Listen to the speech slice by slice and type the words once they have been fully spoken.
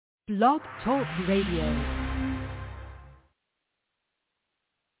Blog Talk Radio.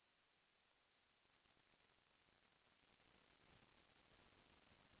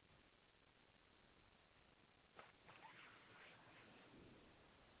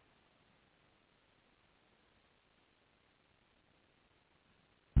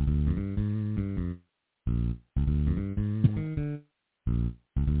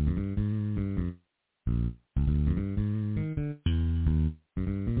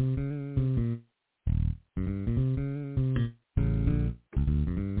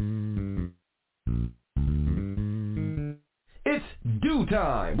 It's Dew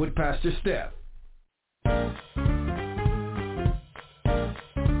Time with Pastor Steph.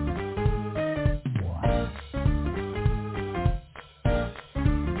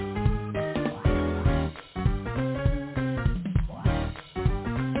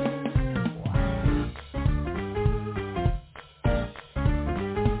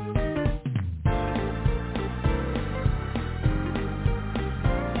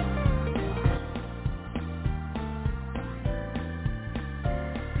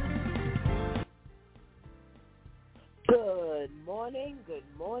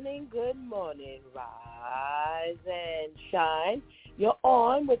 Good morning. Rise and shine. You're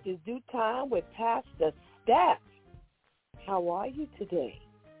on with the Dew Time with Pastor Steph. How are you today?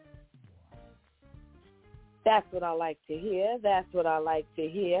 That's what I like to hear.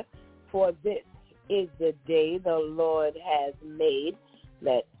 For this is the day the Lord has made.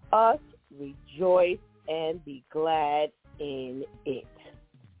 Let us rejoice and be glad in it.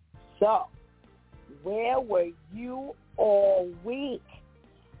 So, where were you all week?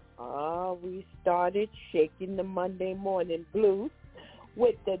 We started shaking the Monday morning blues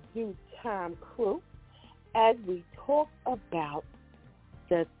with the Dew Time crew as we talk about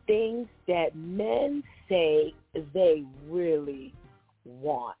the things that men say they really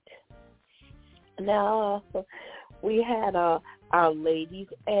want. Now, we had our ladies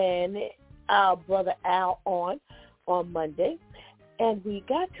and our brother Al on Monday, and we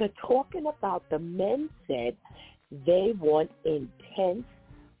got to talking about the men said they want intense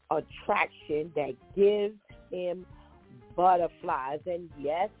attraction that gives him butterflies. And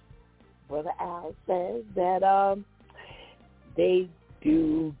yes, Brother Al says that they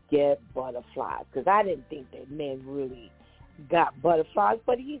do get butterflies, because I didn't think that men really got butterflies,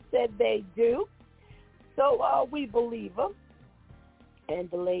 but he said they do. So we believe him.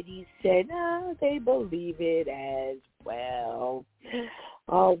 And the ladies said, they believe it as well.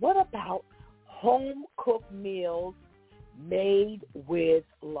 What about home-cooked meals made with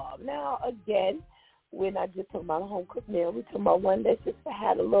love? Now, again, we're not just talking about a home-cooked meal. We're talking about one that just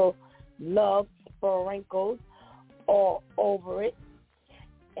had a little love sprinkled all over it.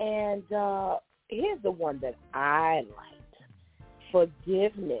 And here's the one that I liked: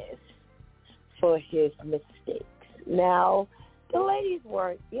 forgiveness for his mistakes. Now, the ladies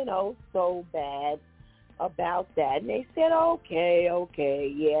weren't, so bad about that. And they said, okay,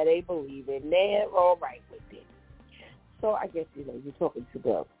 yeah, they believe it. And they're all right with it. So I guess, you're talking to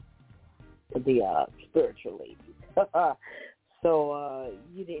the spiritual ladies. So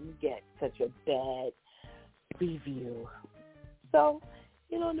you didn't get such a bad review. So,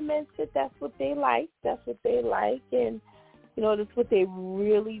 the men said that's what they like. And, that's what they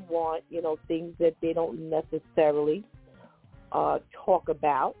really want, things that they don't necessarily talk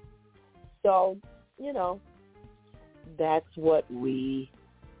about. So, that's what we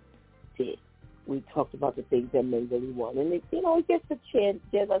did. We talked about the things that men really want, and it gets a chance,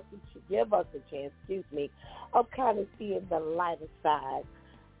 give us a chance, of kind of seeing the lighter side,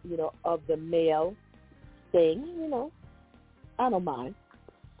 of the male thing. I don't mind,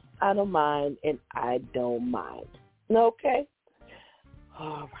 and I don't mind. Okay.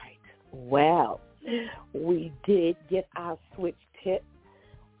 All right. Well, we did get our switch tip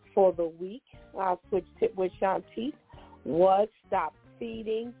for the week. Our switch tip with Shantice was stop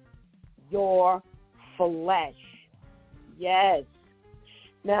feeding your flesh. Yes.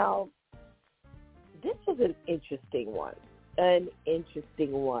 Now, this was an interesting one,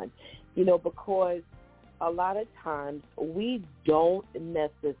 because a lot of times we don't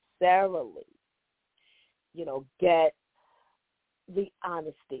necessarily, get the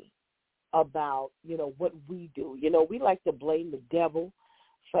honesty about, what we do. We like to blame the devil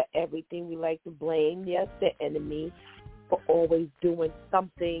for everything. We like to blame, the enemy for always doing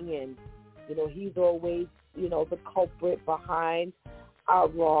something, and he's always, the culprit behind our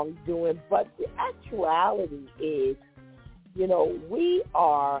wrongdoing. But the actuality is, we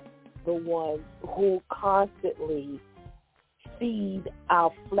are the ones who constantly feed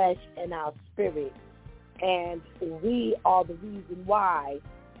our flesh and our spirit, and we are the reason why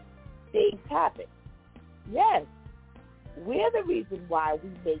things happen. Yes, we're the reason why we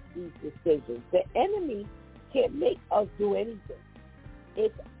make these decisions. The enemy can't make us do anything.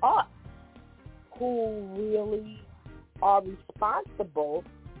 It's us who really are responsible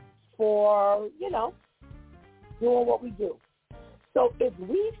for, doing what we do. So if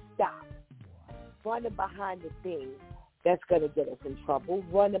we stop running behind the things that's going to get us in trouble,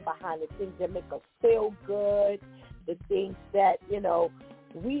 running behind the things that make us feel good, the things that,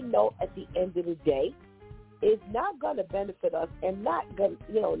 we know at the end of the day is not going to benefit us and not going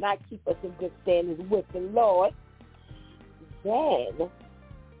to, not keep us in good standing with the Lord, then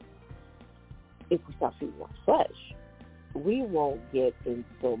if we start feeding our flesh, we won't get in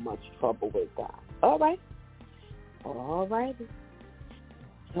so much trouble with God. All right? All righty.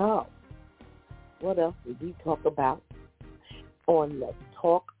 So, what else did we talk about on Let's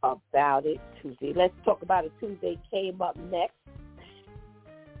Talk About It Tuesday? Let's Talk About It Tuesday came up next.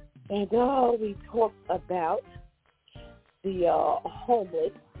 And we talked about the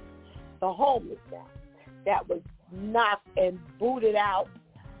homeless now that was knocked and booted out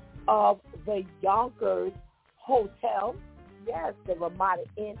of the Yonkers Hotel. Yes, the Ramada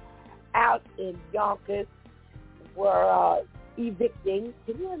Inn out in Yonkers were evicting.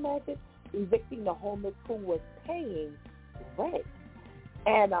 Can you imagine evicting the homeless who was paying rent?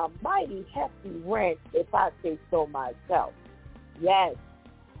 And a mighty hefty rent, if I say so myself. Yes.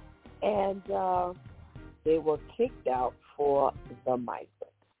 And they were kicked out for the migrants.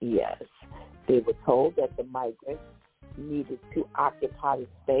 Yes. They were told that the migrants needed to occupy the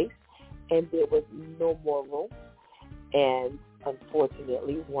space and there was no more room. And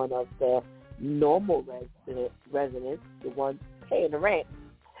unfortunately, one of the normal residents, the one paying the rent,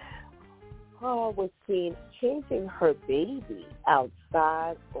 was seen changing her baby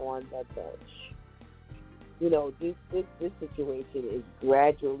outside on the bench. This situation is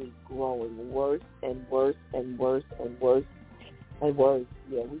gradually growing worse and worse and worse and worse and worse.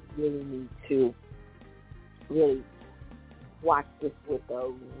 Yeah, we really need to really watch this with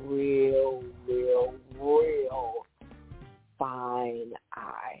a real fine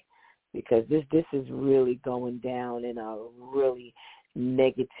eye, because this is really going down in a really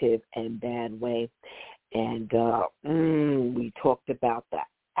negative and bad way. And we talked about the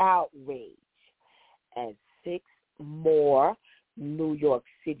outrage as 6 more New York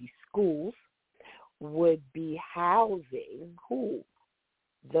City schools would be housing who?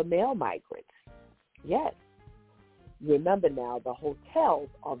 The male migrants. Yes. Remember now, the hotels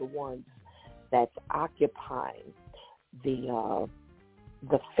are the ones that's occupying the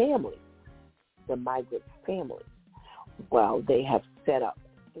families, the migrant families. Well, they have set up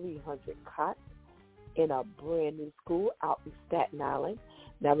 300 cots in a brand new school out in Staten Island.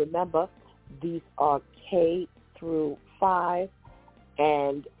 Now remember, these are K through 5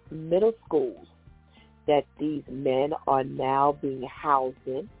 and middle schools that these men are now being housed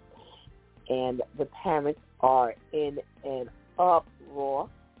in, and the parents are in an uproar.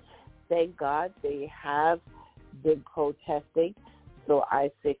 Thank God they have been protesting. So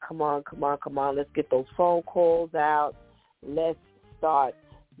I say, come on, let's get those phone calls out. Let's start,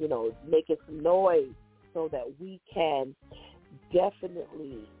 making some noise so that we can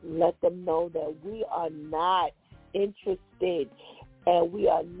definitely let them know that we are not interested and we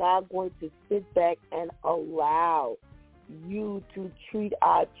are not going to sit back and allow you to treat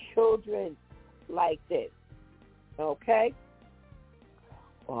our children like this. Okay?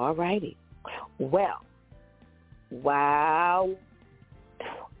 All righty. Well, wow,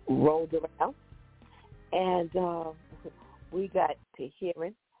 rolled around, and we got to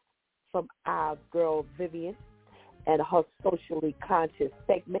hearing from our girl Vivian and her socially conscious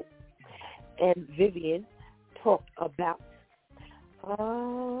segment. And Vivian talked about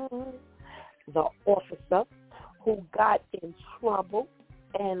the officer who got in trouble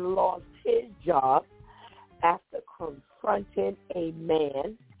and lost his job after confronting a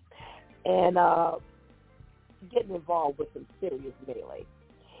man and getting involved with some serious melee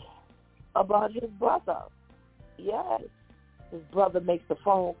about his brother. Yes, his brother makes a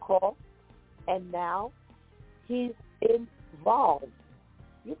phone call, and now he's involved.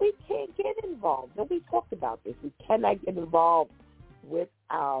 We can't get involved. And we talked about this. We cannot get involved with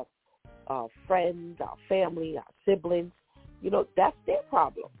our friends, our family, our siblings. That's their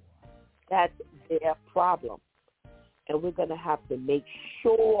problem. That's their problem. And we're going to have to make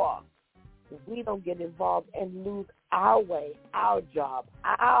sure we don't get involved and lose our way, our job,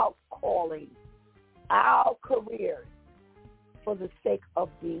 our calling, our careers for the sake of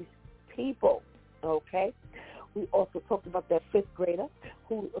these people, okay? We also talked about that fifth grade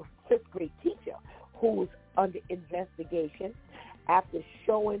teacher who's under investigation after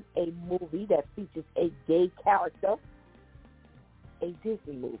showing a movie that features a gay character, a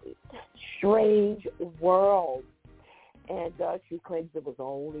Disney movie, Strange World. And she claims it was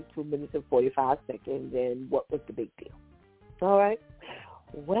only 2 minutes and 45 seconds, and what was the big deal? All right.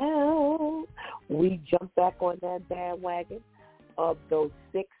 Well, we jumped back on that bandwagon of those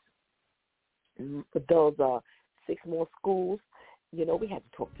six more schools. You know, we had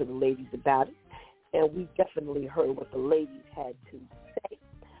to talk to the ladies about it, and we definitely heard what the ladies had to say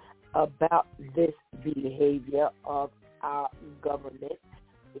about this behavior of our government,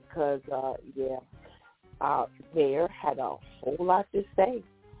 because, our mayor had a whole lot to say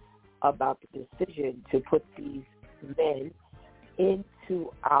about the decision to put these men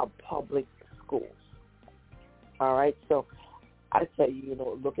into our public schools. All right, so I tell you,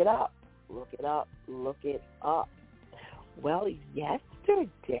 look it up. Well,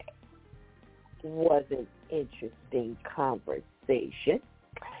 yesterday was an interesting conversation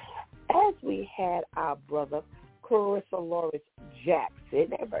as we had our brother Chris Lawrence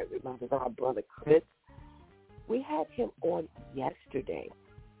Jackson. Everybody remembers our brother Chris. We had him on yesterday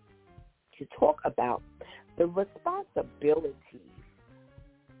to talk about the responsibilities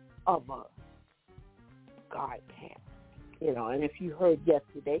of a godparent. And if you heard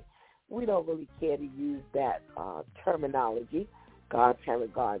yesterday, we don't really care to use that terminology,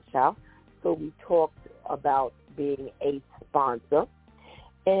 godparent, godchild. So we talked about being a sponsor.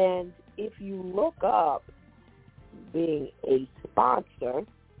 And if you look up being a sponsor,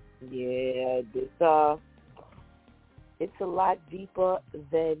 it's a lot deeper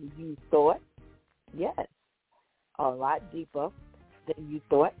than you thought. Yes, a lot deeper than you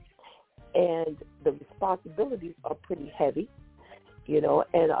thought. And the responsibilities are pretty heavy,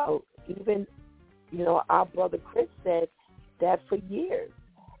 and even, our brother Chris said that for years,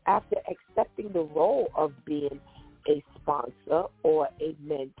 after accepting the role of being a sponsor or a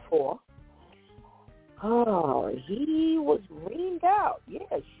mentor, he was reamed out.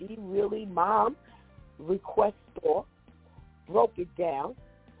 Yeah, she really, Mom, request store, broke it down,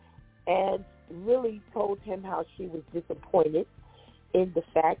 and really told him how she was disappointed in the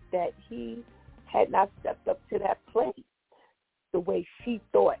fact that he had not stepped up to that plate the way she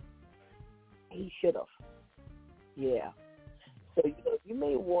thought he should have. Yeah. So, you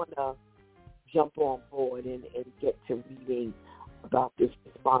may want to jump on board and get to reading about this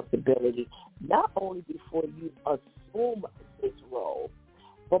responsibility, not only before you assume this role,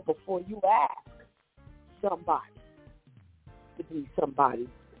 but before you ask somebody to be somebody's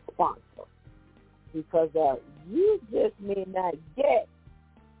sponsor. Because you just may not get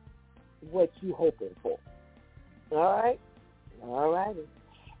what you're hoping for. All right? All right.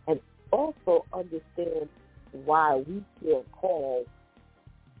 And also understand why we can't call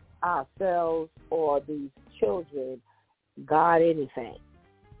ourselves or these children God anything.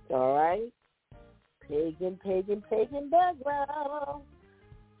 All right? Pagan background.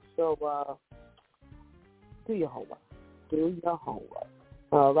 So do your homework.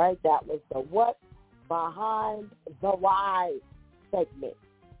 All right? That was the What Behind the Why segment.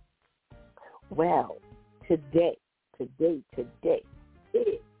 Well, today is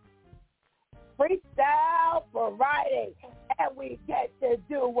Freestyle Friday, and we get to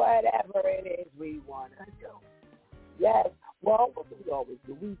do whatever it is we want to do. Yes, well, what do we always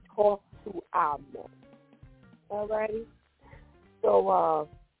do? We talk to our men. All righty? So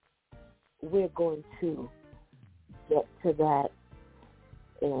we're going to get to that,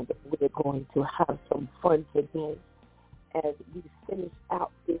 and we're going to have some fun today as we finish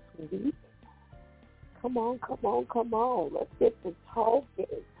out this week. Come on. Let's get to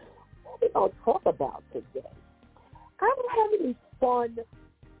talking. What are we going to talk about today? I don't have any fun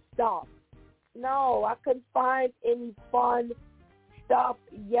stuff. No, I couldn't find any fun stuff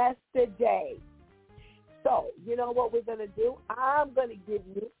yesterday. So, you know what we're going to do? I'm going to give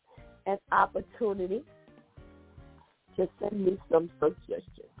you an opportunity to send me some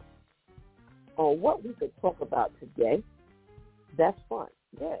suggestions on what we could talk about today. That's fun.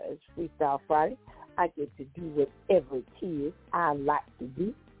 Yeah, it's Freestyle Friday. I get to do whatever it is I like to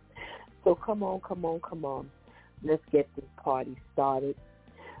do. So come on. Let's get this party started.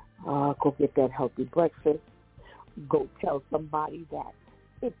 Go get that healthy breakfast. Go tell somebody that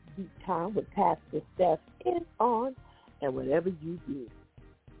it's Deep Time with Pastor Steph is on. And whatever you do,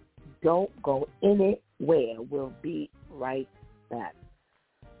 don't go anywhere. We'll be right back.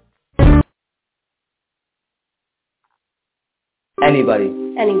 Anybody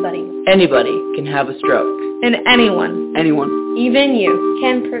can have a stroke. And anyone, even you,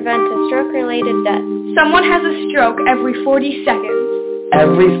 can prevent a stroke-related death. Someone has a stroke every 40 seconds.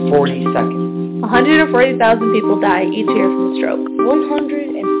 Every 40 seconds. 140,000 people die each year from a stroke.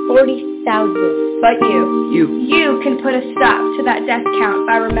 140,000. But you can put a stop to that death count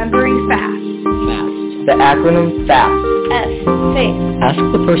by remembering FAST. FAST. The acronym FAST. F, face. Ask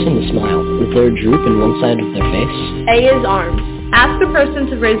the person to smile. Is there a droop in one side of their face? A is arms. Ask the person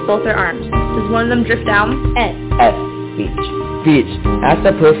to raise both their arms. Does one of them drift down? S, speech. Speech. Ask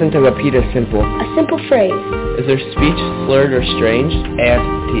that person to repeat a simple phrase. Is their speech slurred or strange? Ask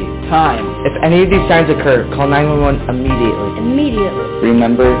T. Time. If any of these signs occur, call 911 immediately.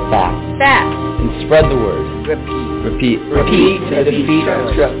 Remember FAST. FAST. And spread the word. Repeat to defeat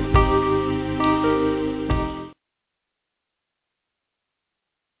stroke.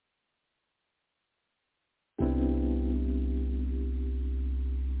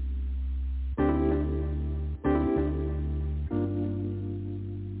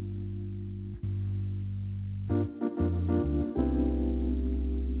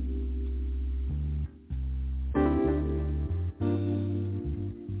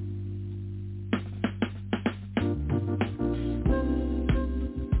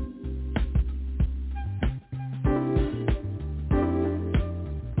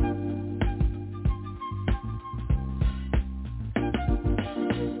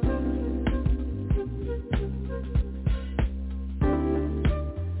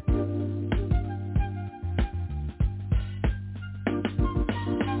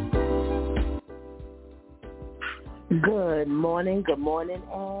 Good morning, and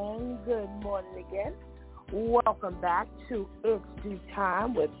good morning again. Welcome back to It's Due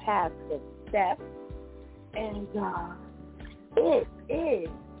Time with Pastor Steph. And it is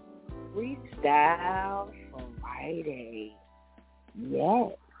Freestyle Friday.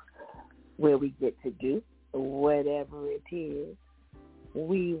 Yes, where we get to do whatever it is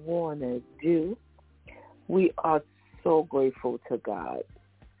we want to do. We are so grateful to God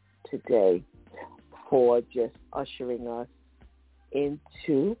today for just ushering us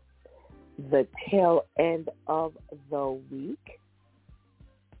into the tail end of the week.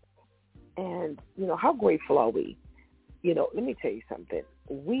 And, how grateful are we? Let me tell you something.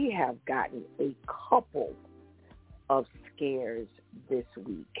 We have gotten a couple of scares this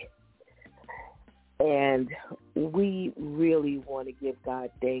week. And we really want to give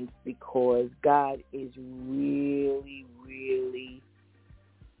God thanks because God is really, really,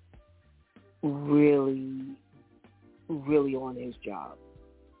 really, really on his job.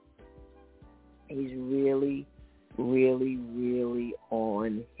 He's really, really, really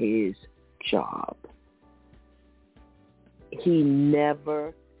on his job. He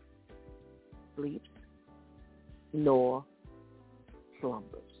never sleeps nor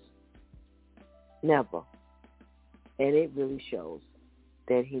slumbers. Never. And it really shows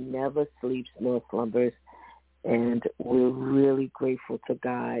that he never sleeps nor slumbers. And we're really grateful to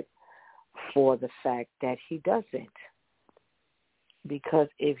God for the fact that he doesn't. Because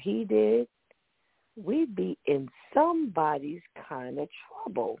if he did, we'd be in somebody's kind of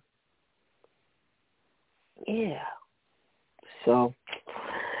trouble. Yeah. So,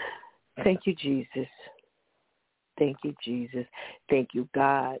 thank you, Jesus. Thank you, Jesus. Thank you,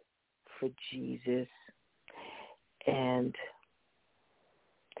 God, for Jesus. And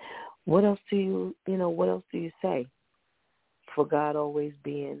what else do you say for God always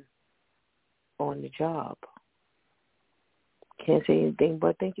being on the job? Can't say anything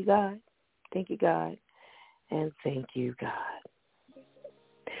but thank you, God. Thank you, God. And thank you, God.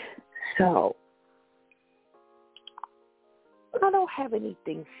 So, I don't have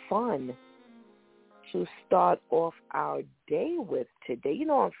anything fun to start off our day with today.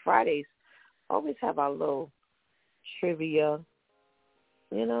 On Fridays, I always have our little trivia,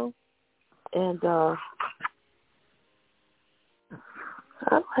 and I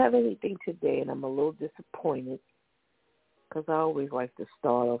don't have anything today, and I'm a little disappointed because I always like to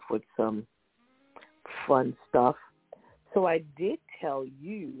start off with some fun stuff. So I did tell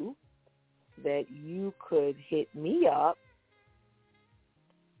you that you could hit me up.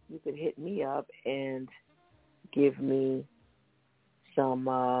 You could hit me up and give me some,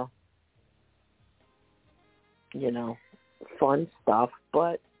 fun stuff.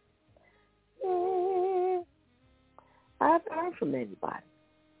 But I haven't heard from anybody.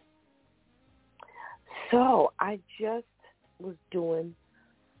 So I just was doing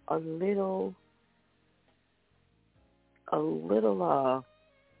a little, so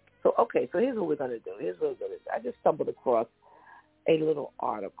here's what we're going to do. I just stumbled across a little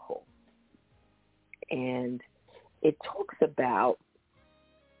article, and it talks about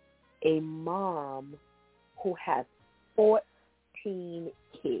a mom who has 14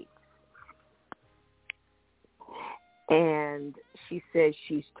 kids, and she says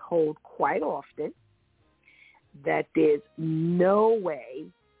she's told quite often that there's no way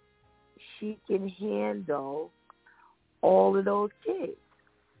she can handle all of those kids.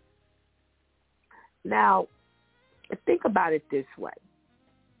 Now, think about it this way.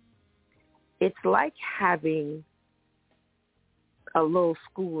 It's like having a little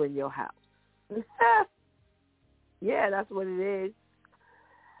school in your house. Yeah, that's what it is.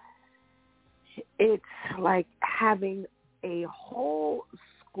 It's like having a whole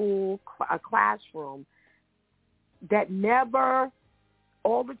school, a classroom that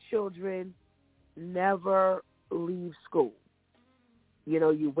all the children never leave school. You know,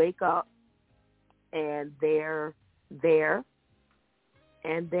 you wake up and they're there,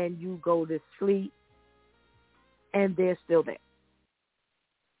 and then you go to sleep and they're still there.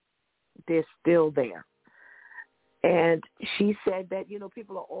 They're still there. And she said that, you know,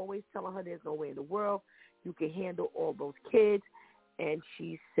 people are always telling her there's no way in the world you can handle all those kids. And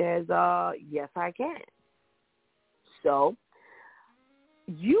she says, yes, I can. So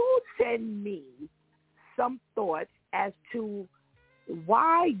you send me some thoughts as to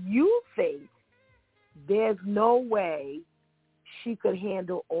why you think there's no way she could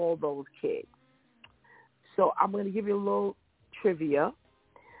handle all those kids. So I'm going to give you a little trivia.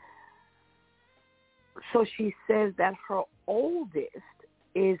 So she says that her oldest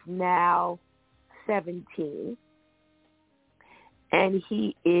is now 17, and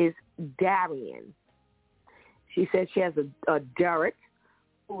he is Darian. She said she has a Derek,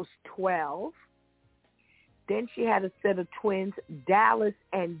 who's 12. Then she had a set of twins, Dallas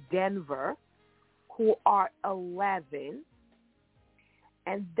and Denver, who are 11.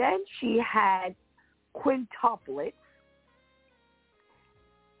 And then she had quintuplets,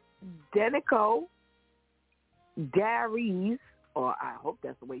 Denico, Darius, or I hope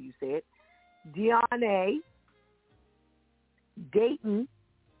that's the way you say it, Deanne, Dayton,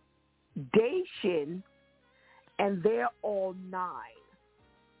 Dacian, and they're all 9.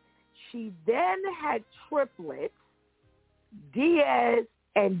 She then had triplets, Diaz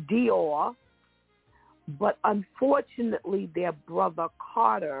and Dior, but unfortunately their brother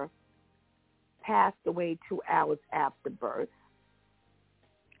Carter passed away 2 hours after birth.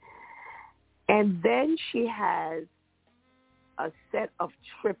 And then she has a set of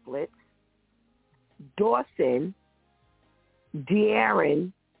triplets, Dawson,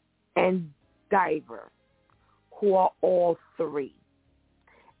 De'Aaron, and Diver, who are all 3.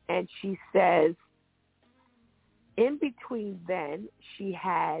 And she says in between then, she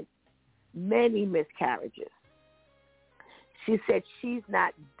had many miscarriages. She said she's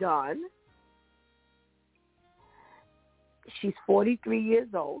not done. She's 43 years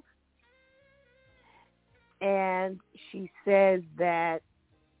old. And she says that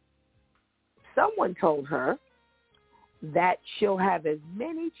someone told her that she'll have as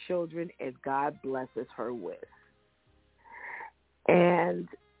many children as God blesses her with. And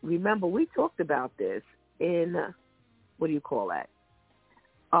remember, we talked about this in, what do you call that?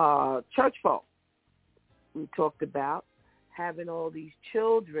 Church folk. We talked about having all these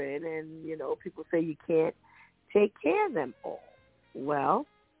children, and, you know, people say you can't take care of them all. Well,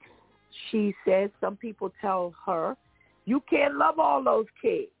 she says some people tell her, you can't love all those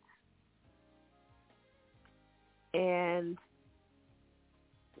kids. And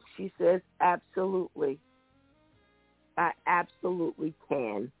she says, absolutely. I absolutely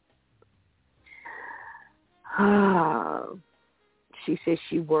can. She says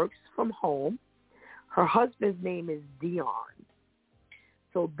she works from home. Her husband's name is Dion.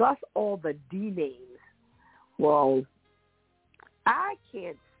 So thus all the D names. Well, I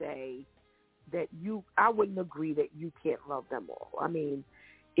can't say that I wouldn't agree that you can't love them all. I mean,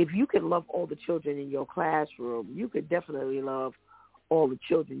 if you can love all the children in your classroom, you could definitely love all the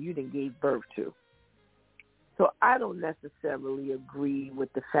children you done gave birth to. So I don't necessarily agree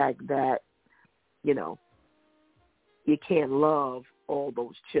with the fact that, you know, you can't love all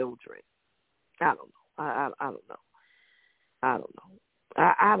those children. I don't know. I don't know. I don't know.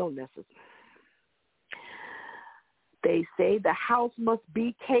 I don't necessarily. They say the house must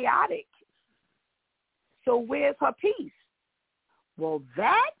be chaotic. So where's her peace? Well,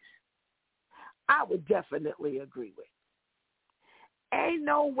 that I would definitely agree with. Ain't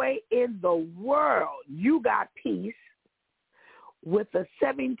no way in the world you got peace with a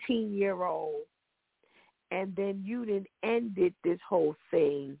 17-year-old and then you done ended this whole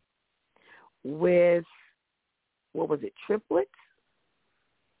thing with, what was it, triplets?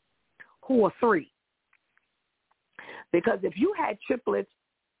 Who are 3. Because if you had triplets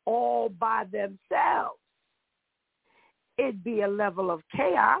all by themselves, it'd be a level of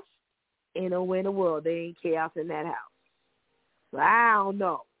chaos. Ain't no way in the world there ain't chaos in that house. So I don't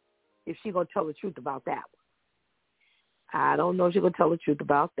know if she's going to tell the truth about that one. I don't know if she's going to tell the truth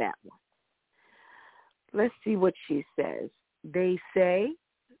about that one. Let's see what she says. They say,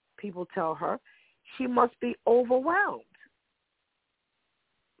 people tell her, she must be overwhelmed.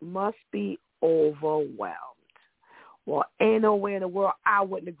 Must be overwhelmed. Well, ain't nowhere in the world I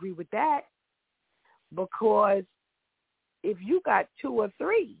wouldn't agree with that, because if you got 2 or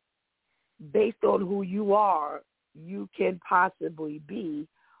 3, based on who you are, you can possibly be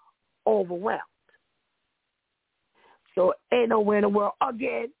overwhelmed. So ain't nowhere in the world,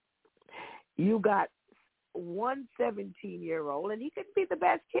 again, you got one 17-year-old, and he could be the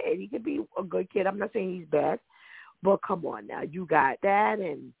best kid. He could be a good kid. I'm not saying he's bad, but come on now. You got that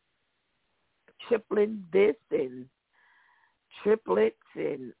and tripling this and triplets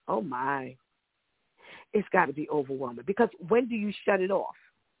and, oh, my. It's got to be overwhelming, because when do you shut it off?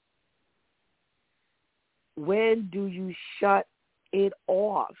 When do you shut it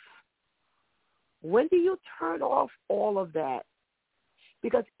off? When do you turn off all of that?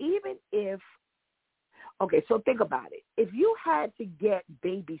 Because even if, okay, so think about it. If you had to get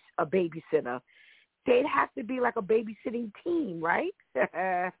a babysitter, they'd have to be like a babysitting team, right?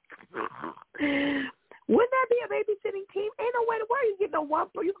 Wouldn't that be a babysitting team? Ain't no way to worry. You get no one,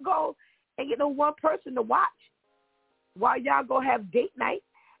 you can go and get no one person to watch while y'all go have date night.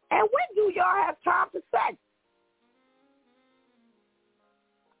 And when do y'all have time for sex?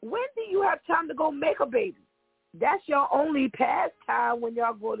 When do you have time to go make a baby? That's your only pastime when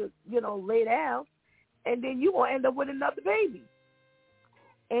y'all go to, lay down, and then you gonna end up with another baby.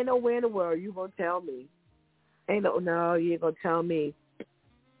 Ain't nowhere in the world you gonna tell me. No, you ain't gonna tell me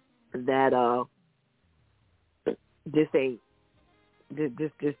that this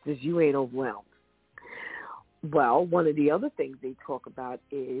you ain't overwhelmed. Well, one of the other things they talk about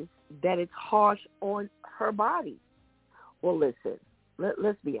is that it's harsh on her body. Well, listen,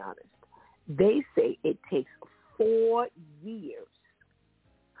 let's be honest. They say it takes 4 years,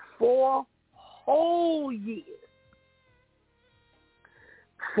 4 whole years,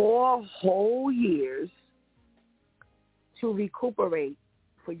 4 whole years to recuperate,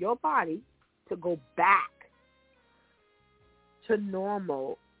 for your body to go back to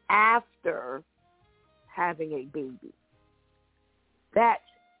normal after having a baby. That's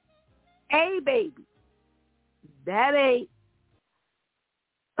a baby. That ain't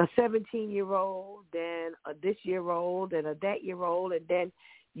a 17-year-old, then a this-year-old, and a that-year-old, and then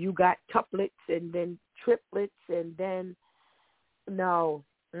you got tuplets, and then triplets, and then, no.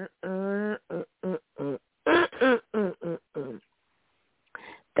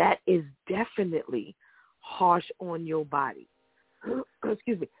 That is definitely harsh on your body.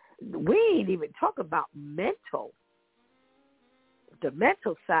 Excuse me. We ain't even talk about the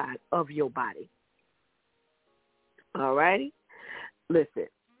mental side of your body. All righty? Listen,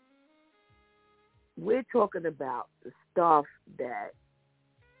 we're talking about the stuff that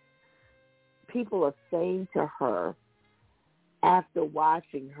people are saying to her after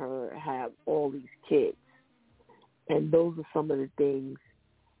watching her have all these kids. And those are some of the things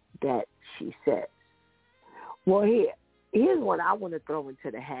that she says. Well, here's what I want to throw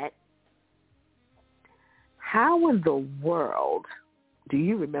into the hat. How in the world do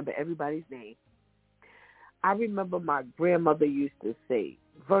you remember everybody's name? I remember my grandmother used to say,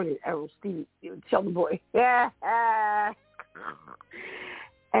 Vernon, Errol, Stevie, Sheldon Boy. And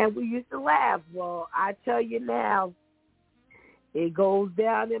we used to laugh. Well, I tell you now, it goes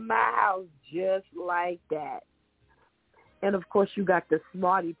down in my house just like that. And, of course, you got the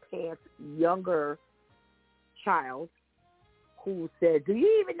smarty pants younger child who said, do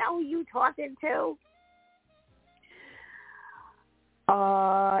you even know who you talking to?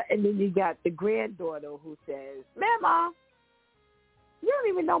 And then you got the granddaughter who says, Mama, you don't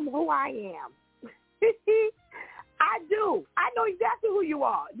even know who I am. I do. I know exactly who you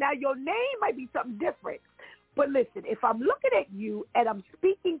are. Now, your name might be something different. But listen, if I'm looking at you and I'm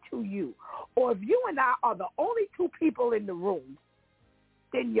speaking to you, or if you and I are the only 2 people in the room,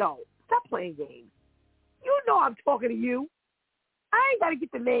 then, stop playing games. You know I'm talking to you. I ain't got to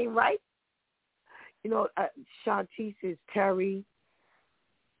get the name right. Shantice is Terry.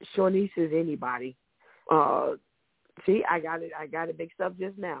 Shawnice is anybody. See, I got it mixed up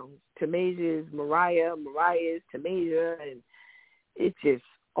just now. Tamasia is Mariah. Mariah is Tamasia, and it's just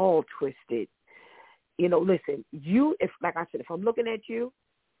all twisted. Listen, like I said, if I'm looking at you,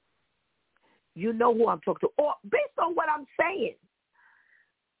 you know who I'm talking to. Or based on what I'm saying,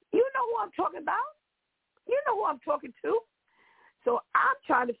 you know who I'm talking about. You know who I'm talking to. So I'm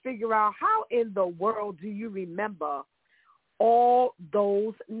trying to figure out, how in the world do you remember all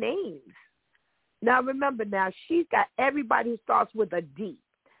those names? Now, remember she's got everybody who starts with a D.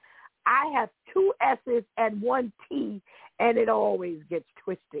 I have 2 S's and 1 T, and it always gets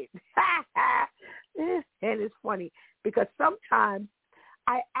twisted. And it's funny because sometimes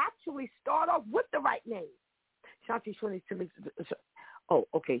I actually start off with the right name. Shantice. Oh,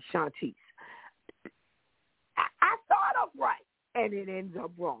 okay, Shantice. I start off right, and it ends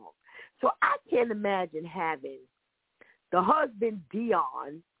up wrong. So I can't imagine having the husband,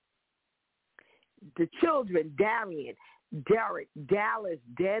 Dion, the children, Darian, Derek, Dallas,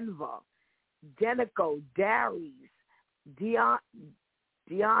 Denver, Denico, Darius, Deanne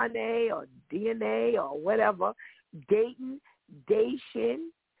or DNA or whatever, Dayton,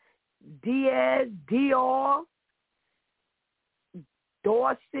 Dacian, Diaz, Dior,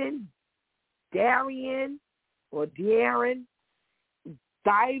 Dawson, Darian or Darren,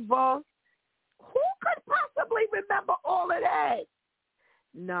 Diver. Who could possibly remember all of that?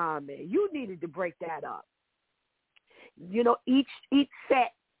 Nah, man, you needed to break that up. You know, each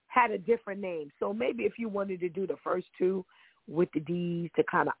set had a different name. So maybe if you wanted to do the first 2 with the D's to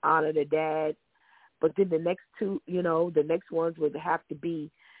kind of honor the dad, but then the next 2, you know, the next ones would have to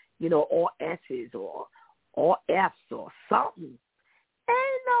be, you know, all S's or all F's or something.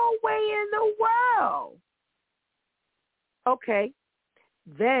 Ain't no way in the world. Okay.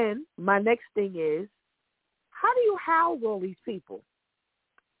 Then my next thing is, how do you house all these people?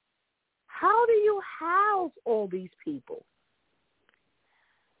 How do you house all these people?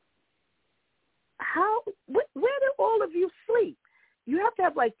 Where do all of you sleep? You have to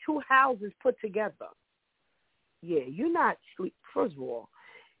have like 2 houses put together. Yeah, you're not sleep. First of all,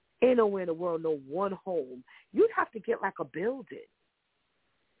 ain't nowhere in the world no one home. You'd have to get like a building.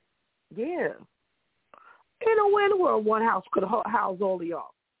 Yeah. Ain't nowhere in the world one house could house all of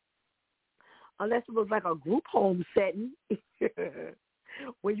y'all. Unless it was like a group home setting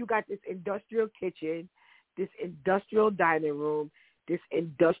where you got this industrial kitchen, this industrial dining room, this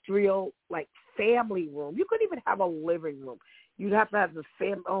industrial, like, family room. You couldn't even have a living room. You'd have to have the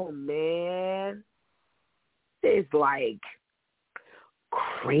family. Oh, man. It's, like,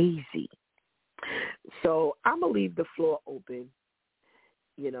 crazy. So I'm going to leave the floor open.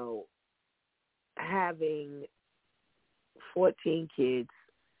 You know, having 14 kids,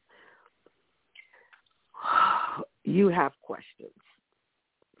 you have questions.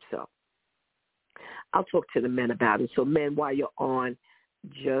 So I'll talk to the men about it. So men, while you're on,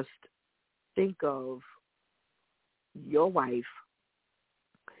 just think of your wife.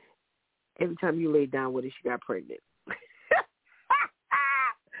 Every time you lay down with her, she got pregnant.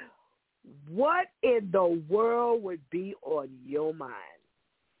 What in the world would be on your mind?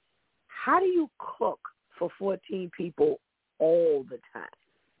 How do you cook for 14 people all the time?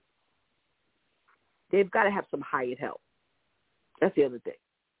 They've got to have some hired help. That's the other thing.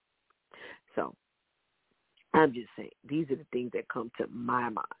 So I'm just saying, these are the things that come to my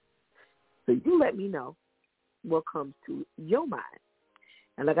mind. So you let me know what comes to your mind.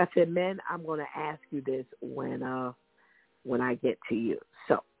 And like I said, men, I'm going to ask you this when I get to you.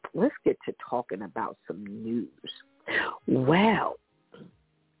 So let's get to talking about some news. Well,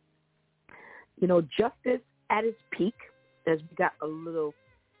 you know, justice at its peak, as we got a little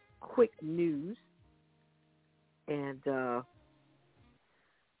quick news. And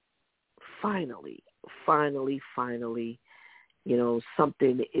finally, you know,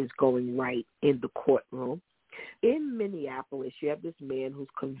 something is going right in the courtroom. In Minneapolis, you have this man who's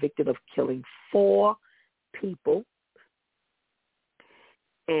convicted of killing 4 people.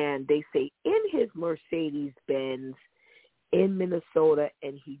 And they say in his Mercedes-Benz in Minnesota,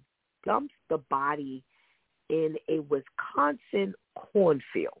 and he dumps the body in a Wisconsin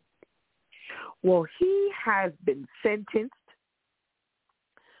cornfield. Well, he has been sentenced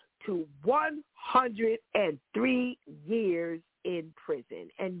to 103 years in prison.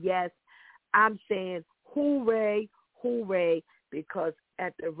 And yes, I'm saying hooray, hooray, because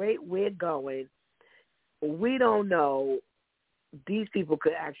at the rate we're going, we don't know these people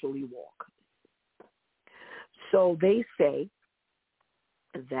could actually walk. So they say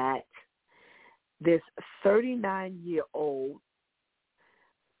that this 39-year-old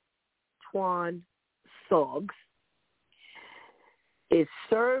Twan Suggs is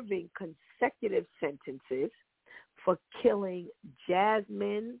serving consecutive sentences for killing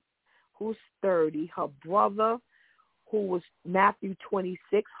Jasmine, who's 30, her brother, who was Matthew,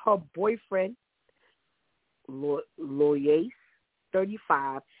 26, her boyfriend, Loyce,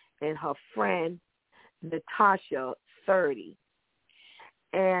 35, and her friend, Natasha, 30.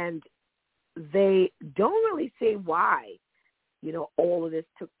 And they don't really say why, you know, all of this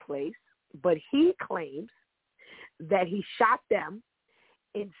took place, but he claims that he shot them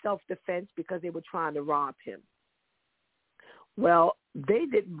in self-defense because they were trying to rob him. Well, they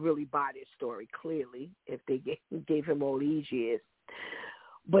didn't really buy their story, clearly, if they gave him all these years.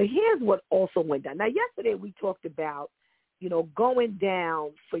 But here's what also went down. Now, yesterday we talked about, going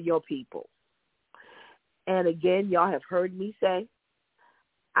down for your people. And again, y'all have heard me say,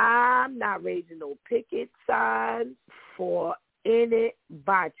 I'm not raising no picket signs for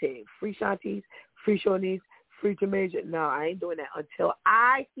anybody. Free Shanties, free Shawnees, free Jamaica. No, I ain't doing that until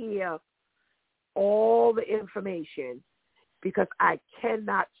I hear all the information, because I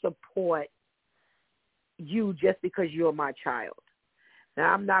cannot support you just because you're my child.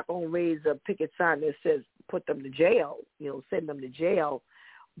 Now, I'm not going to raise a picket sign that says put them to jail, send them to jail,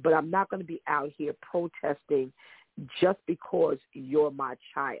 but I'm not going to be out here protesting just because you're my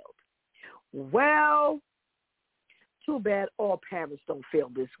child. Well, too bad all parents don't feel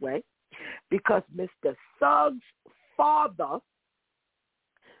this way, because Mr. Suggs' father,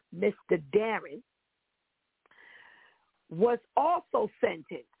 Mr. Darren, was also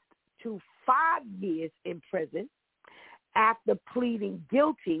sentenced to 5 years in prison after pleading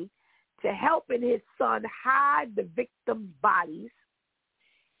guilty to helping his son hide the victims' bodies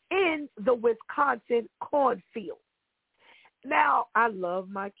in the Wisconsin cornfield. Now, I love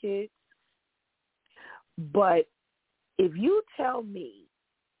my kids, but if you tell me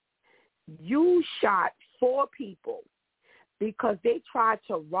you shot 4 people because they tried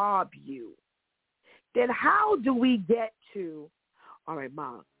to rob you, then how do we get to, all right,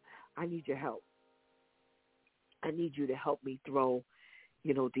 Mom, I need your help. I need you to help me throw,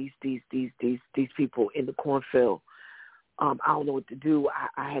 these people in the cornfield. I don't know what to do.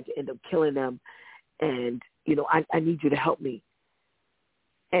 I had to end up killing them, and I need you to help me.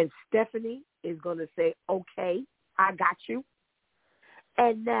 And Stephanie is going to say, okay, I got you.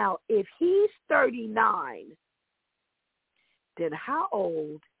 And now, if he's 39, then how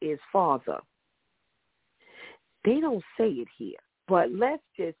old is father? They don't say it here, but let's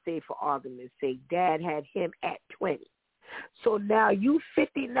just say, for argument's sake, Dad had him at 20. So now you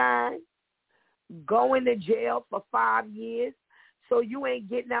 59, going to jail for 5 years, so you ain't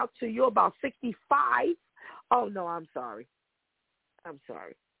getting out till you're about 65. Oh, no, I'm sorry.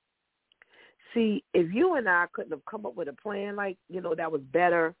 See, if you and I couldn't have come up with a plan that was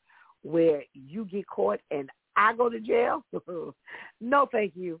better, where you get caught and I go to jail, no,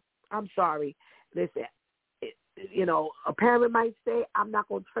 thank you. I'm sorry. Listen, a parent might say, I'm not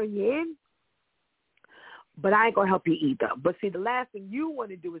going to turn you in, but I ain't going to help you either. But see, the last thing you want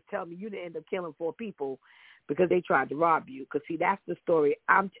to do is tell me you didn't end up killing 4 people because they tried to rob you. Because, see, that's the story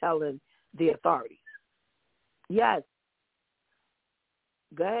I'm telling the authorities. Yes.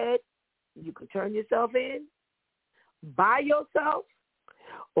 Go ahead. You can turn yourself in by yourself,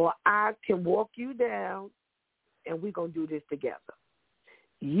 or I can walk you down, and we're going to do this together.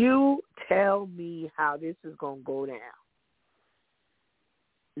 You tell me how this is going to go down.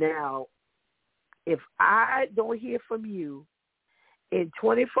 Now, if I don't hear from you in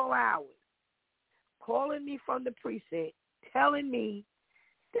 24 hours, calling me from the precinct, telling me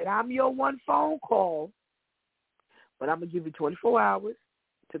that I'm your one phone call, but I'm going to give you 24 hours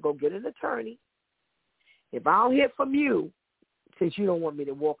to go get an attorney. If I don't hear from you, since you don't want me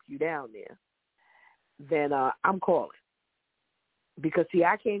to walk you down there, then I'm calling. Because, see,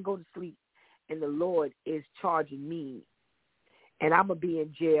 I can't go to sleep, and the Lord is charging me, and I'm going to be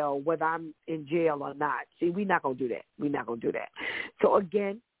in jail whether I'm in jail or not. See, we're not going to do that. So,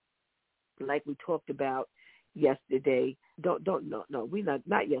 again, like we talked about yesterday,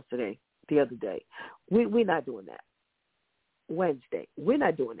 not yesterday, the other day. We're not doing that. Wednesday, we're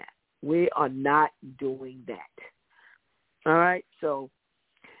not doing that. We are not doing that. All right? So,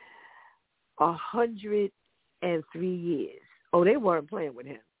 103 years. Oh, they weren't playing with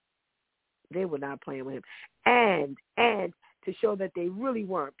him. They were not playing with him. And to show that they really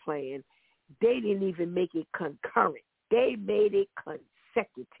weren't playing, they didn't even make it concurrent. They made it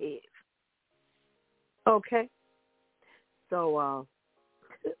consecutive. Okay? So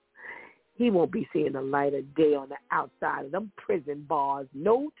he won't be seeing the light of day on the outside of them prison bars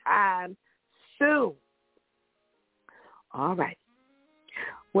no time soon. All right.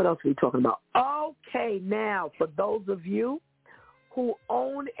 What else are we talking about? Okay, now, for those of you who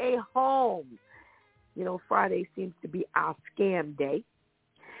own a home, Friday seems to be our scam day.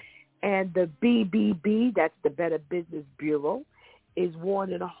 And the BBB, that's the Better Business Bureau, is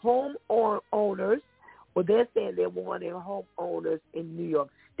warning homeowners, well, they're saying they're warning homeowners in New York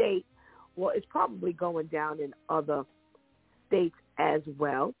State. Well, it's probably going down in other states as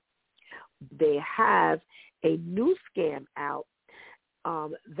well. They have a new scam out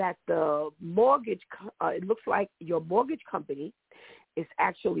that the mortgage, it looks like your mortgage company is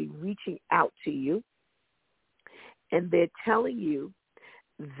actually reaching out to you, and they're telling you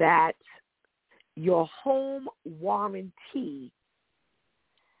that your home warranty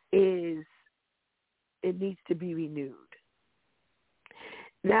it needs to be renewed.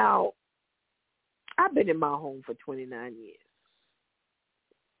 Now, I've been in my home for 29 years.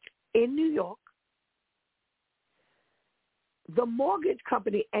 In New York, the mortgage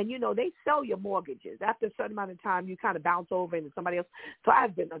company, and they sell your mortgages. After a certain amount of time, you kind of bounce over into somebody else. So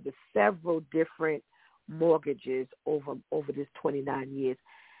I've been under several different mortgages over this 29 years.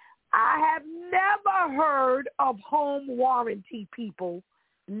 I have never heard of home warranty, people.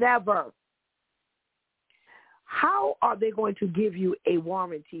 Never. How are they going to give you a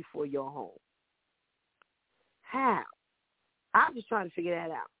warranty for your home? How? I'm just trying to figure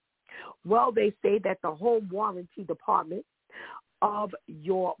that out. Well, they say that the home warranty department of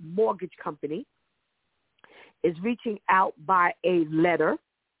your mortgage company is reaching out by a letter,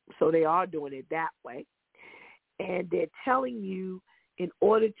 so they are doing it that way, and they're telling you in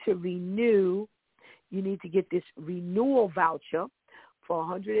order to renew, you need to get this renewal voucher for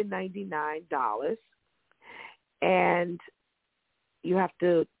 $199, and you have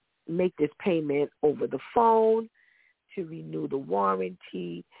to make this payment over the phone to renew the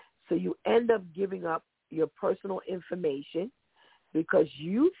warranty. So you end up giving up your personal information because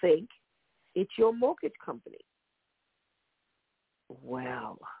you think it's your mortgage company.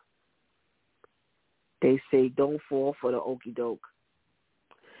 Well, they say don't fall for the okie doke.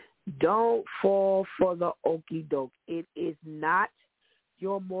 Don't fall for the okie doke. It is not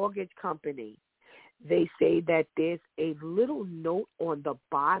your mortgage company. They say that there's a little note on the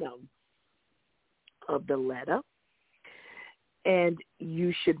bottom of the letter, and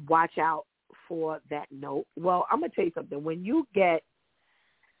you should watch out for that note. Well, I'm going to tell you something. When you get,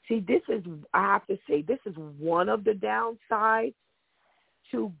 I have to say, this is one of the downsides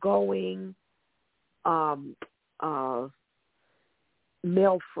to going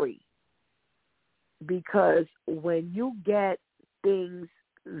mail-free, because when you get things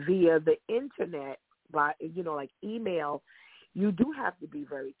via the internet, by like email, you do have to be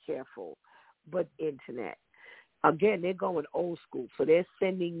very careful. But internet, again, they're going old school, so they're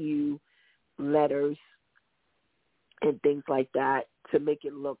sending you letters and things like that to make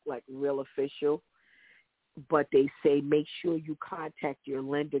it look like real official. But they say make sure you contact your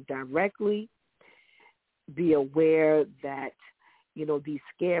lender directly. Be aware that these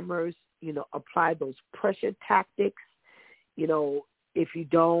scammers apply those pressure tactics. If you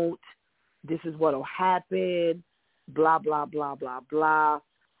don't, this is what will happen, blah, blah, blah, blah, blah.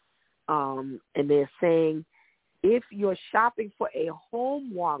 And they're saying if you're shopping for a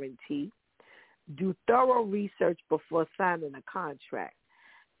home warranty, do thorough research before signing a contract.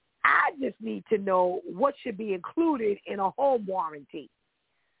 I just need to know what should be included in a home warranty.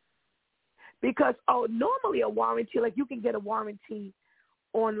 Because normally a warranty, like you can get a warranty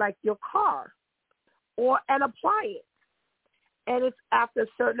on like your car or an appliance. And it's after a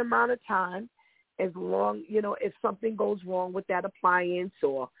certain amount of time, as long, if something goes wrong with that appliance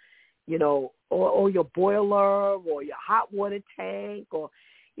or your boiler or your hot water tank or,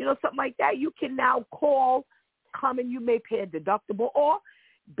 something like that, you can now come and you may pay a deductible, or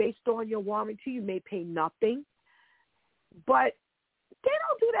based on your warranty, you may pay nothing. But they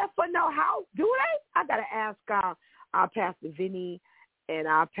don't do that for no house, do they? I got to ask our Pastor Vinny and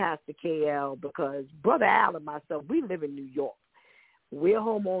our Pastor KL, because Brother Al and myself, we live in New York. We're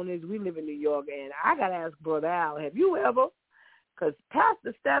homeowners. We live in New York. And I got to ask Brother Al, have you ever? Because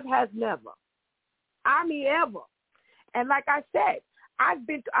Pastor Steph has never. I mean, ever. And like I said, I'm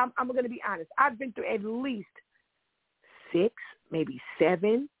going to be honest. I've been through at least 6, maybe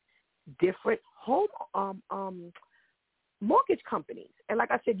 7 different home mortgage companies. And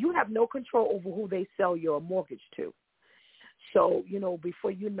like I said, you have no control over who they sell your mortgage to. So,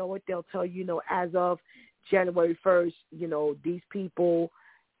 before you know it, they'll tell you, as of January 1st, these people,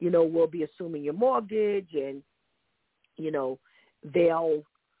 will be assuming your mortgage, and, you'll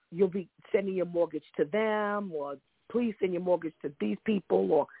be sending your mortgage to them, or please send your mortgage to these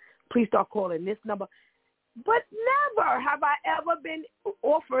people, or please start calling this number. But never have I ever been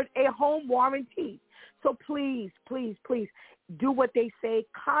offered a home warranty. So please, please, please do what they say.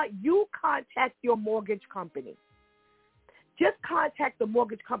 You contact your mortgage company. Just contact the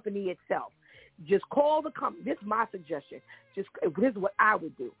mortgage company itself. Just call the company. This is my suggestion. This is what I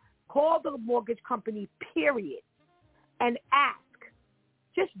would do. Call the mortgage company, period, and ask,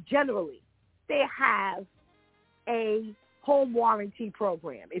 just generally, they have a home warranty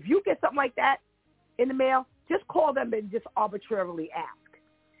program. If you get something like that in the mail, just call them and just arbitrarily ask.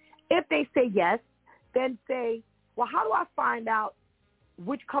 If they say yes, then say, well, how do I find out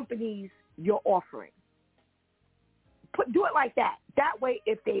which companies you're offering. Do it like that. That way,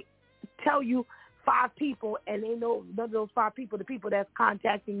 if they tell you 5 people and they know none of those 5 people, the people that's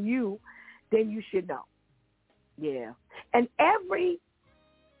contacting you, then you should know. Yeah. And every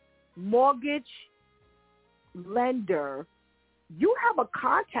mortgage lender, you have a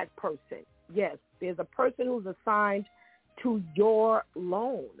contact person. Yes, there's a person who's assigned to your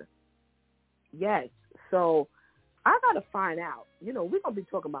loan. Yes. So I got to find out. We're going to be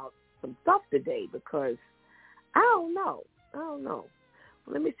talking about some stuff today because I don't know.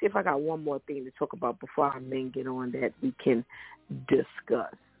 Let me see if I got one more thing to talk about before our men get on that we can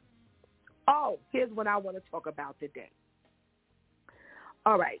discuss. Oh, here's what I want to talk about today.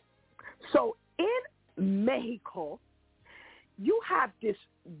 All right. So in Mexico, you have this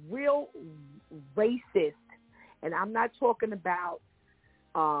real racist, and I'm not talking about,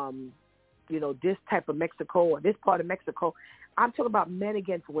 this type of Mexico or this part of Mexico. I'm talking about men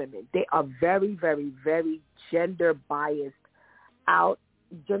against women. They are very, very, very gender biased out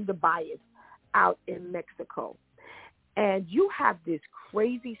in Mexico. And you have this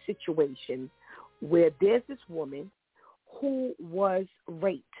crazy situation where there's this woman who was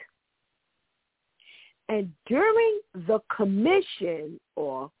raped. And during the commission,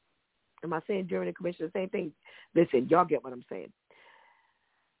 or am I saying during the commission the same thing? Listen, y'all get what I'm saying.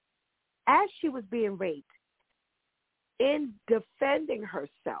 As she was being raped, in defending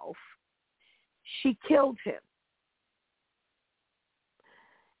herself, she killed him.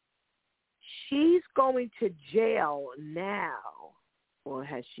 She's going to jail now, or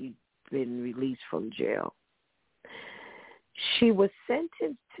has she been released from jail? She was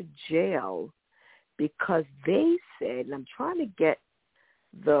sentenced to jail because they said, and I'm trying to get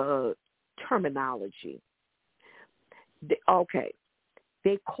the terminology.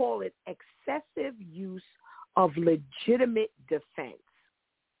 They call it excessive use of legitimate defense.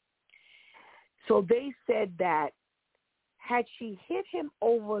 So they said that had she hit him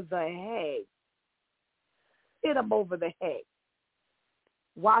over the head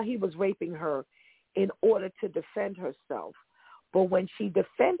while he was raping her in order to defend herself, but when she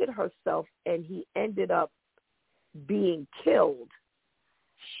defended herself and he ended up being killed,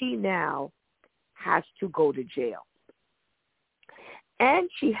 she now has to go to jail. And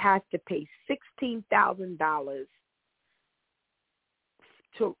she has to pay $16,000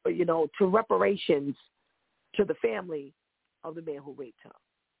 to reparations to the family of the man who raped her.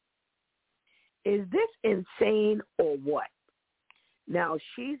 Is this insane or what? Now,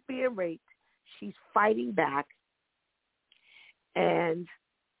 she's being raped. She's fighting back. And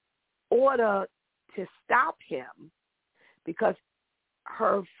in order to stop him, because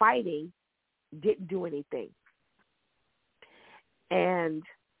her fighting didn't do anything. And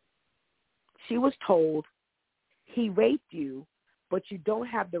she was told, he raped you, but you don't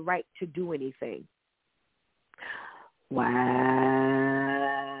have the right to do anything. Wow.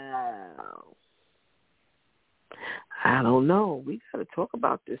 I don't know. We got to talk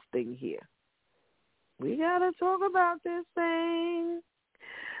about this thing here.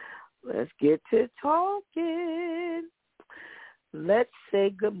 Let's get to talking. Let's say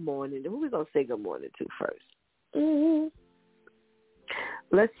good morning. Who are we going to say good morning to first?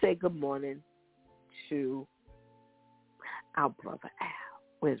 Let's say good morning to our brother Al.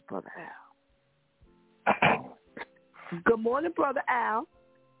 Where's Brother Al? Good morning, Brother Al.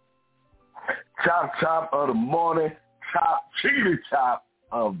 Chop, chop of the morning. Chop, chickity chop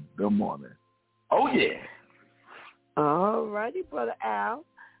of the morning. Oh, yeah. All righty, Brother Al.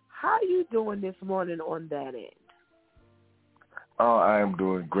 How are you doing this morning on that end? Oh, I am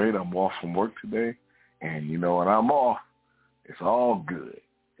doing great. I'm off from work today. And, when I'm off, it's all good.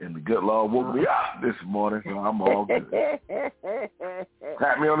 And the good Lord woke me up this morning, so I'm all good.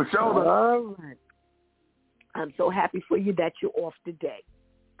 Pat me on the shoulder. All right. I'm so happy for you that you're off today.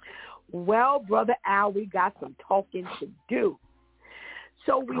 Well, Brother Al, we got some talking to do.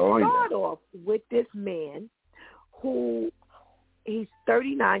 So we start off with this man who, he's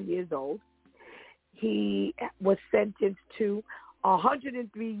 39 years old. He was sentenced to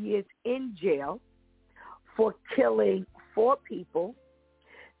 103 years in jail for killing 4 people.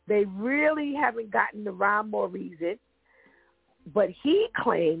 They really haven't gotten the rhyme or reason, but he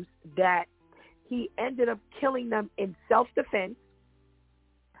claims that he ended up killing them in self-defense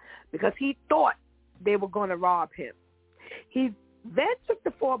because he thought they were going to rob him. He then took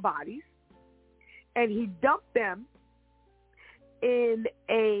the 4 bodies and he dumped them in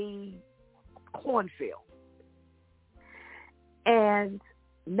a cornfield. And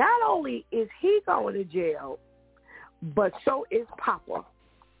not only is he going to jail, but so is Papa,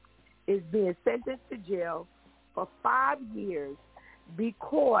 is being sentenced to jail for 5 years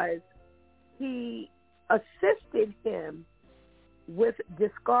because he assisted him with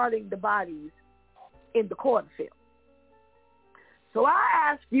discarding the bodies in the cornfield. So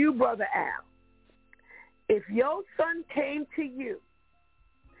I ask you, Brother Al, if your son came to you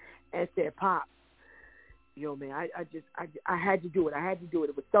and said, Pop, yo, man, I had to do it. I had to do it.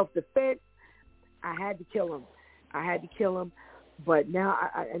 It was self-defense. I had to kill him. But now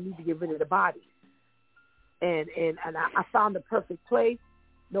I need to get rid of the bodies. And I found the perfect place.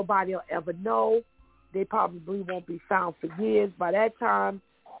 Nobody will ever know. They probably won't be found for years. By that time,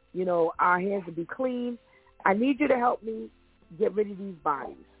 our hands will be clean. I need you to help me get rid of these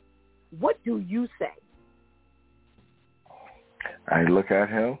bodies. What do you say? I look at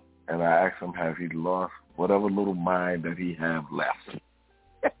him and I ask him, have he lost whatever little mind that he have left?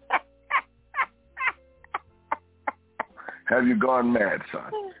 Have you gone mad,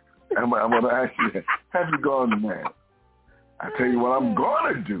 son? I'm going to ask you, have you gone mad? I tell you what I'm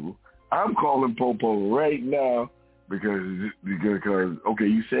going to do. I'm calling Popo right now because okay,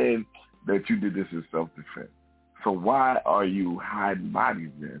 you said that you did this in self-defense. So why are you hiding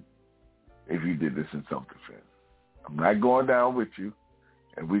bodies then if you did this in self-defense? I'm not going down with you,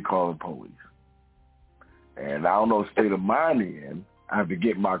 and we calling police. And I don't know the state of mind he in. I have to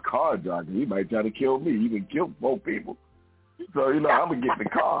get my car jogging. He might try to kill me. He can kill 4 people. So, I'm going to get in the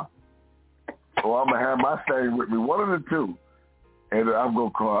car. Or I'm going to have my thing with me, one of the two. And I'm going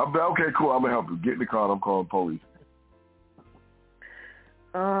to call. I'm like, okay, cool, I'm going to help you. Get in the car and I'm calling police.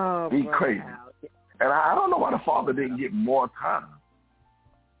 Oh, he's crazy. And I don't know why the father didn't get more time.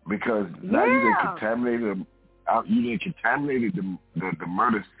 Because now you done contaminated the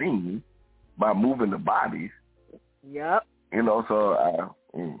murder scene by moving the bodies. Yep. So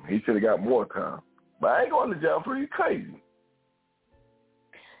he should have got more time. But I ain't going to jail for you. Crazy.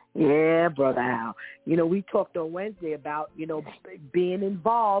 Yeah, Brother Al. We talked on Wednesday about, being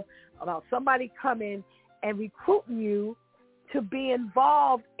involved, about somebody coming and recruiting you to be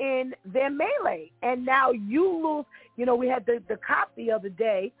involved in their melee. And now you lose. We had the cop the other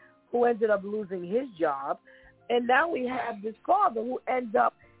day who ended up losing his job. And now we have this father who ends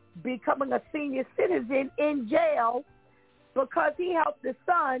up becoming a senior citizen in jail because he helped his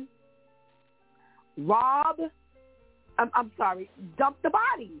son dump the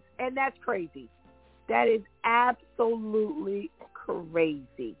bodies. And that's crazy. That is absolutely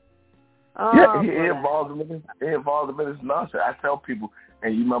crazy. Yeah, he involved him in this nonsense. I tell people,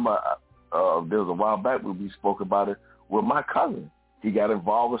 and you remember there was a while back when we spoke about it with my cousin. He got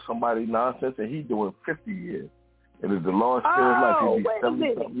involved with somebody's nonsense, and he's doing 50 years. And if the Lord spares life, he'll be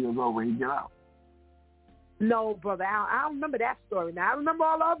 70-something years old when he get out. No, Brother Al, I don't remember that story. Now, I remember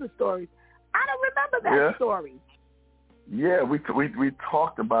all the other stories. I don't remember that story. Yeah, we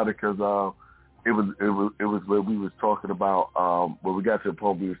talked about it because it was where we was talking about when we got to the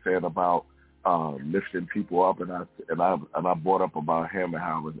point we were saying about lifting people up, and I brought up about him and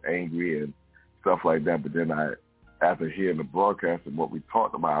how I was angry and stuff like that. But then after hearing the broadcast and what we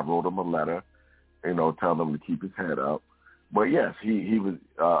talked about, I wrote him a letter, telling him to keep his head up. But yes, he was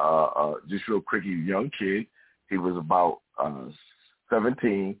just real quick. He's a young kid. He was about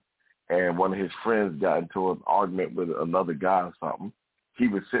 17. And one of his friends got into an argument with another guy or something. He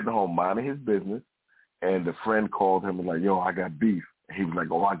was sitting home minding his business, and the friend called him and like, yo, I got beef. And he was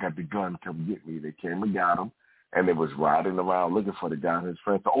like, oh, I got the gun. Come get me. They came and got him, and they was riding around looking for the guy. And his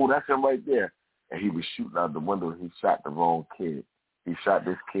friend said, oh, that's him right there. And he was shooting out the window. He shot the wrong kid. He shot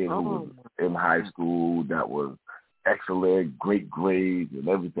this kid who was in high school that was excellent, great grades and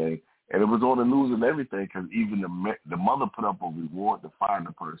everything. And it was on the news and everything because even the mother put up a reward to find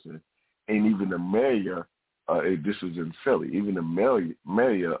the person. And even the mayor, this was in Philly, even the mayor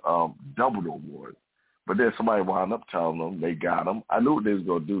doubled the award. But then somebody wound up telling them they got him. I knew what they was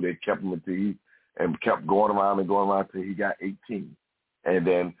going to do. They kept him and kept going around until he got 18. And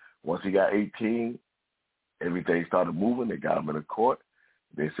then once he got 18, everything started moving. They got him in a court.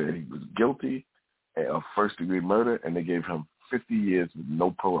 They said he was guilty of first-degree murder, and they gave him 50 years with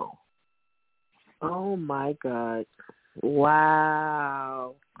no parole. Oh, my God.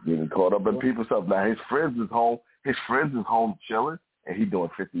 Wow. Getting caught up in people's stuff. Now his friends is home chilling, and he's doing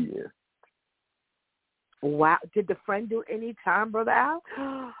 50 years. Wow. Did the friend do any time, Brother Al?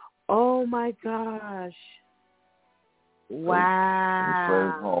 Oh my gosh. Wow. His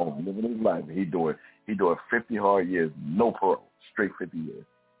friend's home, living his life. He doing 50 hard years, no parole, straight 50 years.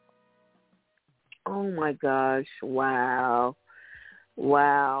 Oh my gosh. Wow.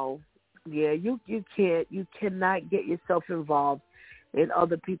 Wow. Yeah, you cannot get yourself involved in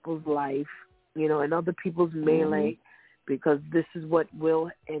other people's life, in other people's melee, because this is what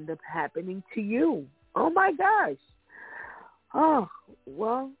will end up happening to you. Oh my gosh. Oh,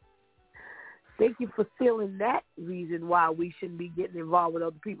 well, thank you for sealing that reason why we shouldn't be getting involved with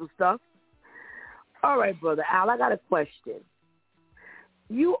other people's stuff. All right, Brother Al, I got a question.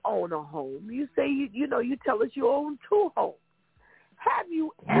 You own a home. You say, you tell us you own 2 homes. Have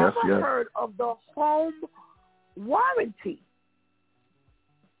you ever heard of the home warranty?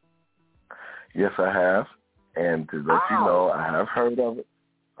 Yes, I have. And to let you know, I have heard of it.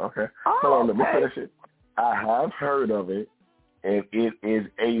 Okay. Hold on, let me finish it. I have heard of it, and it is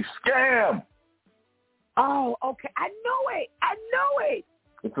a scam. Oh, okay. I know it.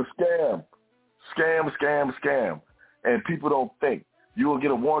 It's a scam. Scam. And people don't think. You will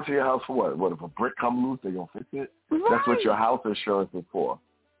get a warranty on your house for what? What, if a brick comes loose, they're going to fix it? Right. That's what your house insurance is for.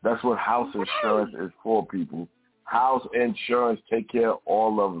 That's what house insurance is for, people. House insurance take care of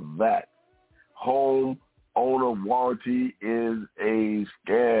all of that. Home owner warranty is a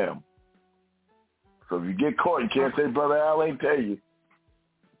scam. So if you get caught, you can't say, Brother Al ain't tell you.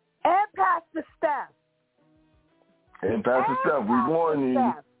 And Pastor Steph. We warning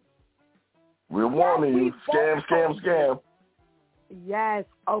you. We're warning you. Scam. Yes.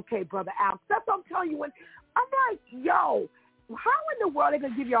 Okay, Brother Al. That's what I'm telling you. I'm like, yo, how in the world are they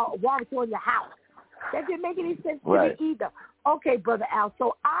going to give you a warranty on your house? That didn't make any sense to me either. Okay, Brother Al.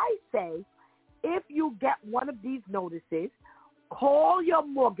 So I say, if you get one of these notices, call your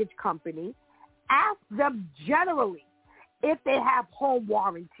mortgage company, ask them generally if they have home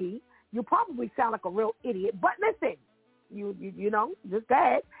warranty. You probably sound like a real idiot, but listen, you just go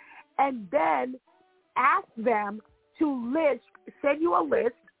ahead, and then ask them to send you a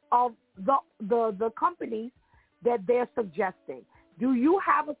list of the companies that they're suggesting. Do you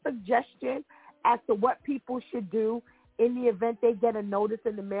have a suggestion as to what people should do in the event they get a notice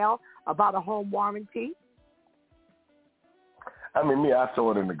in the mail about a home warranty? I mean, I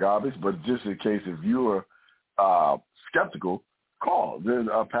throw it in the garbage, but just in case if you're skeptical, call. Then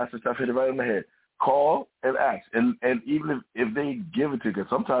Pastor Steph hit it right in the head. Call and ask. And even if they give it to you, because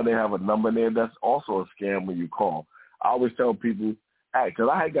sometimes they have a number there, that's also a scam when you call. I always tell people, ask, because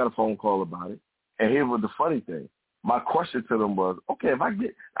I had got a phone call about it, and here was the funny thing. My question to them was, okay,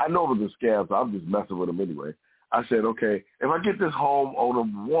 I know it was a scam, so I'm just messing with them anyway. I said, okay, if I get this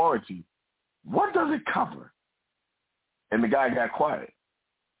homeowner warranty, what does it cover? And the guy got quiet.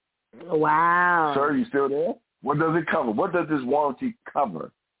 Wow. Sir, you still there? What does it cover? What does this warranty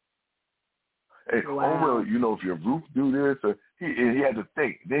cover? Hey, wow. Oh, well, if your roof do this, or he had to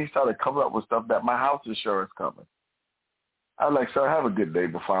think. Then he started coming up with stuff that my house insurance covers. I'm like, sir, have a good day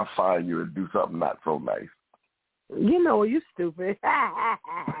before I fire you and do something not so nice. You stupid. I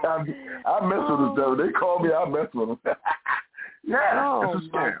mess with them, though. They call me, I mess with them. It's a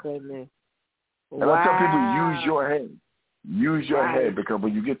scam. Goodness. And I tell people, use your head. Use your head, because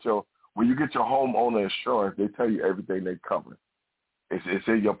when you get your homeowner insurance, they tell you everything they cover. It's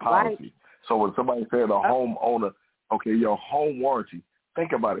in your policy. Right. So when somebody says a homeowner, okay, your home warranty,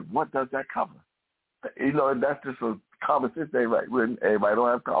 think about it. What does that cover? That's just a common sense thing, right? Everybody don't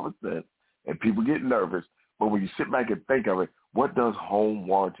have common sense, and people get nervous. But when you sit back and think of it, what does home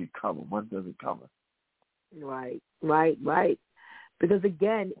warranty cover? What does it cover? Right. Because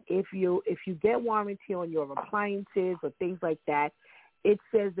again, if you get warranty on your appliances or things like that, it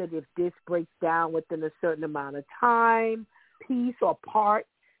says that if this breaks down within a certain amount of time, piece or part,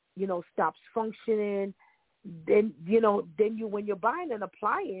 stops functioning, then when you're buying an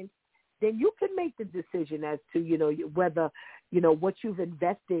appliance, then you can make the decision as to whether what you've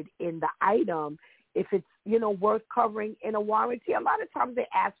invested in the item, if it's worth covering in a warranty. A lot of times they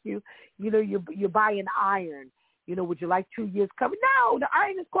ask you, you buy an iron. Would you like 2 years covered? No, the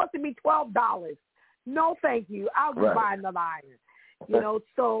iron is costing me $12. No, thank you. I'll just buy another iron.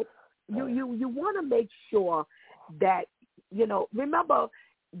 So you want to make sure that, remember,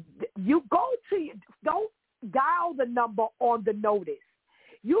 you don't dial the number on the notice.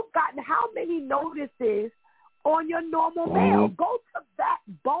 You've gotten how many notices on your normal mail? Go to that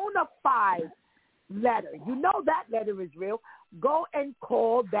bona fide letter. That letter is real. Go and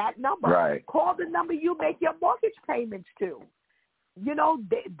call that number. Right. Call the number you make your mortgage payments to.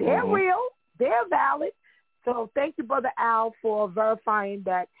 They're real. They're valid. So thank you, Brother Al, for verifying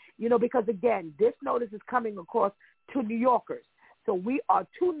that, because, again, this notice is coming across to New Yorkers. So we are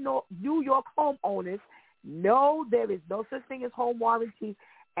two New York homeowners. No, there is no such thing as home warranty.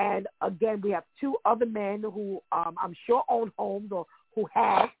 And, again, we have 2 other men who I'm sure own homes or who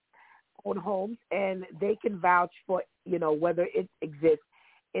have own homes, and they can vouch for, whether it exists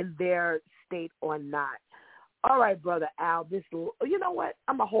in their state or not. All right, Brother Al, you know what?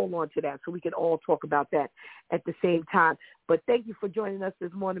 I'm going to hold on to that so we can all talk about that at the same time. But thank you for joining us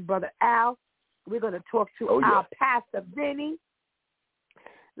this morning, Brother Al. We're going to talk to our Pastor Vinny.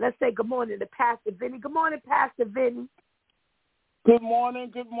 Let's say good morning to Pastor Vinny. Good morning, Pastor Vinny. Good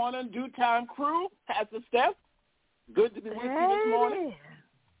morning, Due Time crew. Pastor Steph, good to be with you this morning.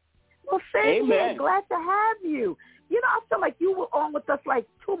 Well, same here. Glad to have you. You know, I feel like you were on with us like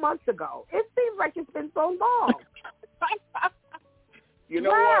 2 months ago. It seems like it's been so long. You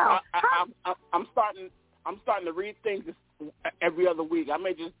know what? I'm starting to read things every other week. I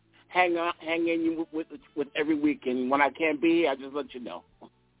may just hang in you with every week, and when I can't be here, I just let you know.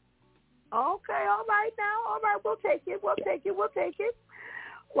 Okay, all right now. All right, we'll take it. Well,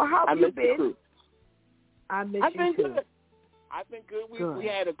 how have you been? I miss you too. Good. I've been good. We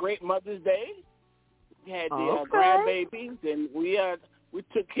had a great Mother's Day. We had the grandbabies, and we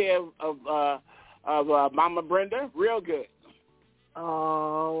took care of Mama Brenda real good.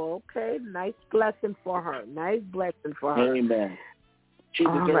 Oh, okay. Nice blessing for her. Amen. She's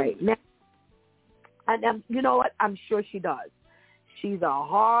all right. Now, and you know what? I'm sure she does. She's a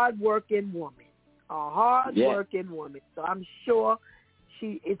hard-working woman. So I'm sure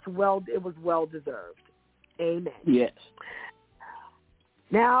it was well-deserved. Amen. Yes.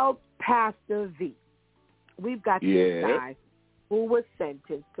 Now, Pastor V, we've got this guy who was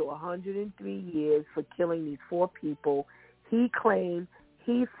sentenced to 103 years for killing these 4 people. He claimed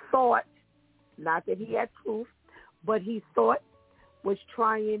he thought, not that he had proof, but he thought was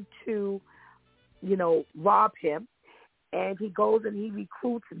trying to, rob him. And he goes and he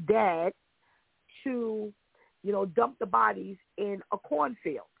recruits Dad to, dump the bodies in a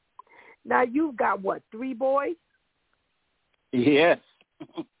cornfield. Now, you've got, 3 boys? Yes.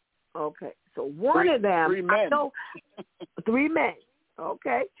 Okay. So one of them, 3 men. 3 men.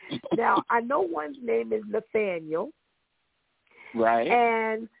 Okay. Now, I know one's name is Nathaniel. Right.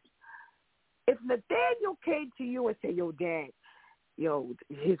 And if Nathaniel came to you and said, yo, Dad,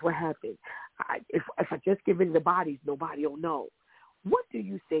 here's what happened. If I just give in the bodies, nobody will know. What do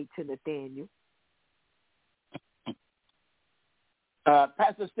you say to Nathaniel?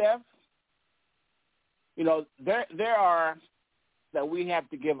 Pastor Steph, there are that we have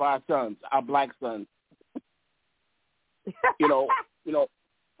to give our sons, our black sons.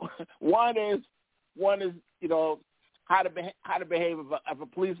 One is how to behave if a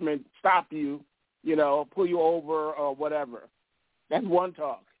policeman stop you, pull you over or whatever. That's one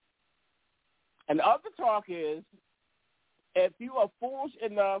talk. And the other talk is if you are foolish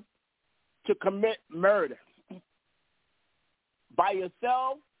enough to commit murder by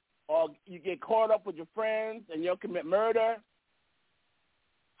yourself or you get caught up with your friends and you'll commit murder,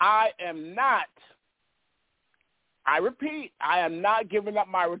 I repeat, I am not giving up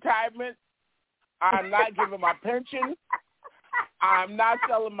my retirement. I'm not giving my pension. I'm not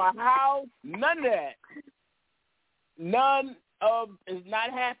selling my house. None of that. Is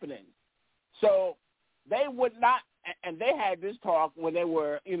not happening. So they would not, and they had this talk when they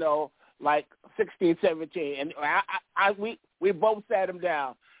were, like 16, 17. And we both sat them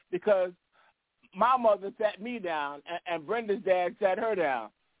down because my mother sat me down and Brenda's dad sat her down.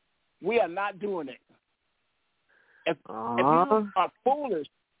 We are not doing it. If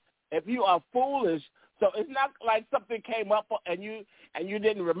you are foolish, so it's not like something came up and you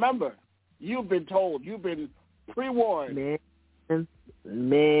didn't remember. You've been told. You've been pre-warned.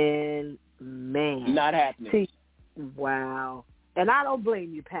 Man. Not happening. See, wow. And I don't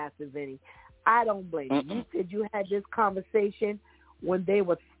blame you, Pastor Vinny. I don't blame you. You said you had this conversation when they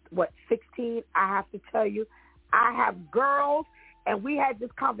were, 16? I have to tell you, I have girls, and we had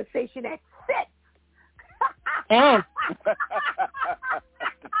this conversation at 6. Yes.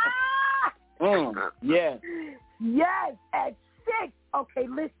 Yes, at 6. Okay,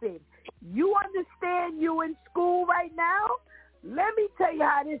 listen. You understand you in school right now? Let me tell you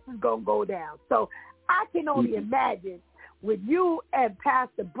how this is going to go down. So I can only imagine with you and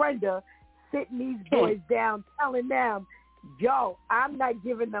Pastor Brenda sitting these boys down telling them, yo, I'm not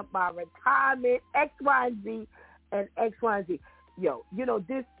giving up my retirement, X, Y, and Z, and X, Y, and Z. Yo,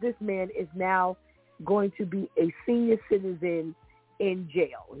 this man is now going to be a senior citizen in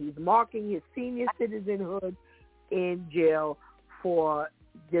jail. He's marking his senior citizenhood in jail for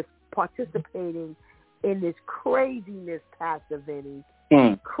just participating in this craziness, Pastor Vinny.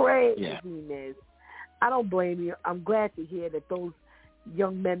 Craziness. Yeah. I don't blame you. I'm glad to hear that those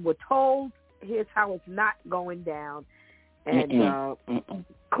young men were told, here's how it's not going down. And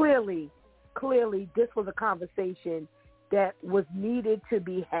clearly, this was a conversation that was needed to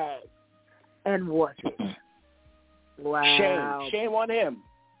be had and wasn't. Wow. Shame on him.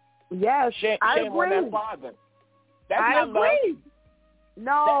 Yes, shame agree. On that father. That's I not agree. Love.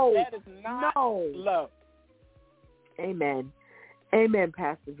 No. That is not love. Amen. Amen,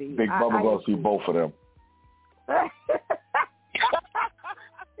 Pastor V. Big Bubba going to see both of them. That's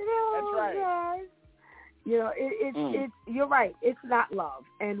right. Yes. You know, it's you're right. It's not love.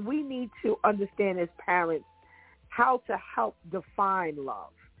 And we need to understand as parents how to help define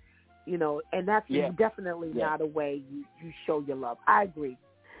love. You know, and that's definitely not a way you show your love. I agree.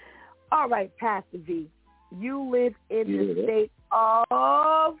 All right, Pastor V, you live in the state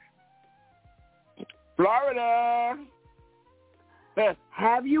of Florida.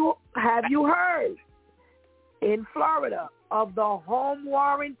 Have you heard in Florida of the home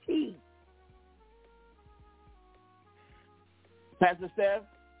warranty? Pastor Steph,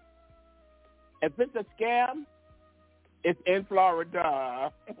 if it's a scam, it's in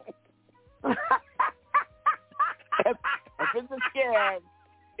Florida. if it's a scam,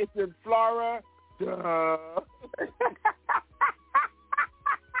 it's in Florida.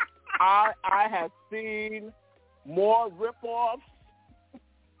 I have seen more rip-offs,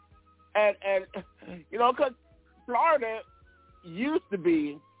 and you know, because Florida used to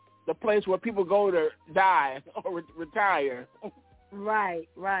be the place where people go to die or retire. Right.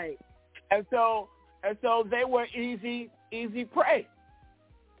 And so they were easy prey.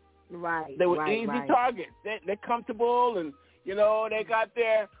 Right. They were easy targets. They're comfortable, and you know, they got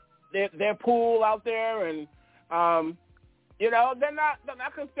their pool out there, and you know, they're not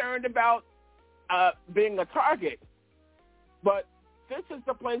concerned about being a target. But this is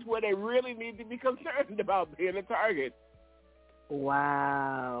the place where they really need to be concerned about being a target.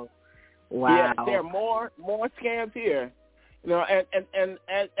 Wow. Yeah, there are more scams here. You know, and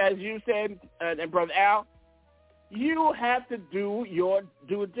as you said, and Brother Al, you have to do your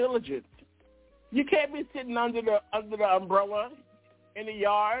due diligence. You can't be sitting under the umbrella in the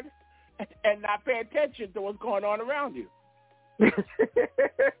yard and not pay attention to what's going on around you.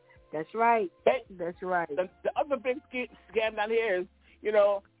 That's right. That's right. The other big scam down here is, you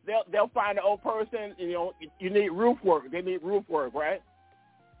know, they'll find an old person. You know, you need roof work. They need roof work, right?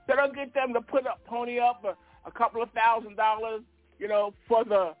 So they'll get them to pony up a couple of $1,000, you know, for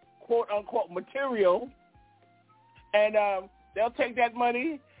the quote unquote material, and they'll take that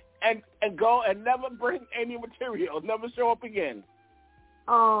money and go and never bring any material, never show up again.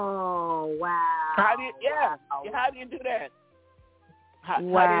 Oh, wow. How do you do that? How do you do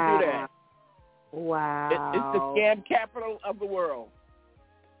that? Wow. It's the scam capital of the world.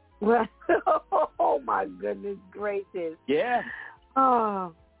 Oh, my goodness gracious. Yeah.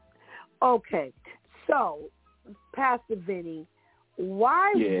 Oh, okay. So, Pastor Vinny,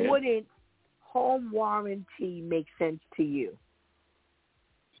 why wouldn't home warranty make sense to you?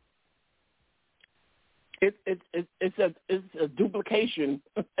 It's a duplication,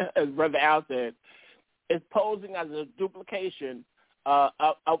 as Brother Al said. It's posing as a duplication of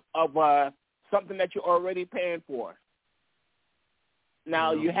something that you're already paying for.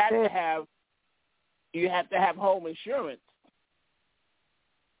 Now you have to have home insurance,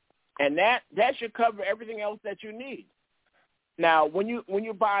 and that should cover everything else that you need. Now, when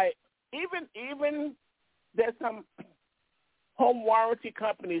you buy, even there's some home warranty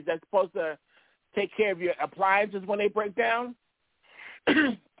companies that's supposed to take care of your appliances when they break down.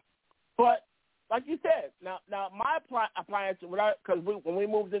 But like you said, now my appliance, because when we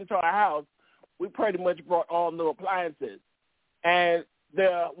moved into our house, we pretty much brought all new appliances, and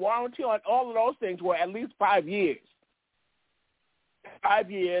the warranty on all of those things were at least 5 years.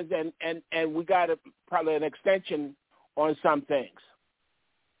 5 years, and we got probably an extension on some things.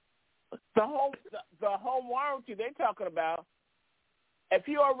 The home warranty they're talking about, if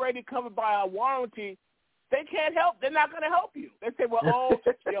you're already covered by a warranty, they can't help. They're not going to help you. They say, well,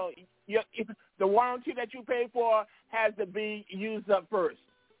 the warranty that you paid for has to be used up first.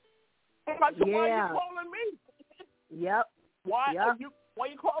 I'm like, so why are you calling me? Yep. Why are you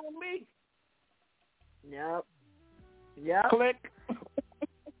calling me? Yep. Click.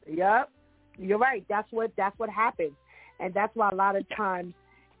 Yep. You're right. That's what happens. And that's why a lot of times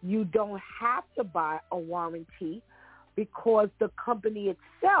you don't have to buy a warranty because the company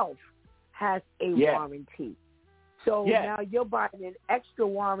itself has a warranty. So now you're buying an extra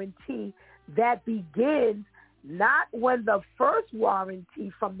warranty that begins not when the first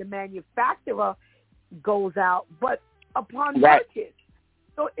warranty from the manufacturer goes out, but upon purchase.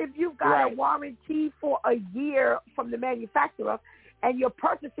 So if you've got a warranty for a year from the manufacturer and you're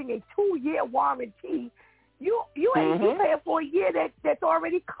purchasing a 2-year warranty, you pay for a year that's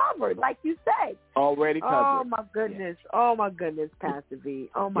already covered, like you said. Already covered. Oh my goodness. Oh my goodness, Pastor V.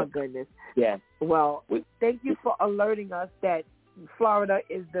 Oh my goodness. Yeah. Well, thank you for alerting us that Florida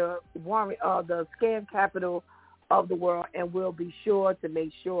is the scam capital of the world, and we'll be sure to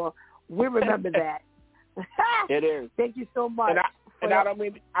make sure we remember that. It is. Thank you so much And I don't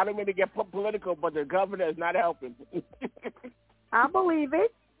mean to get political, but the governor is not helping. I believe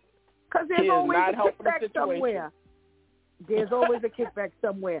it, because there's always a kickback somewhere. There's always a kickback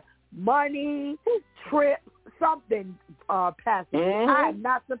somewhere. Money, trip, something, Pastor. Mm-hmm. I'm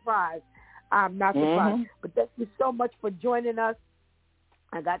not surprised. But thank you so much for joining us.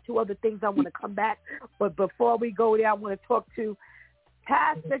 I got 2 other things I want to come back. But before we go there, I want to talk to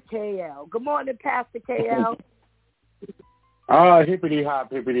Pastor KL. Good morning, Pastor KL. Hippity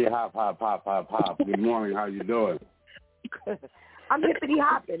hop, hop, hop, hop, hop. Good morning. How you doing? I'm hippity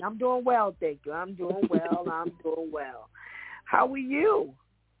hopping. I'm doing well, thank you. I'm doing well. How are you?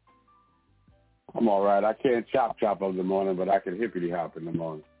 I'm all right. I can't chop in the morning, but I can hippity hop in the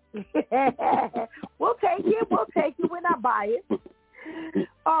morning. We'll take it. We're not biased.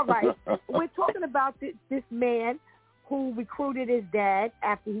 All right. We're talking about this man who recruited his dad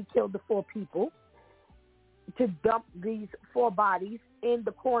after he killed the 4 people to dump these 4 bodies in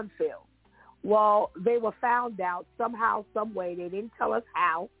the cornfield. Well, they were found out somehow, some way. They didn't tell us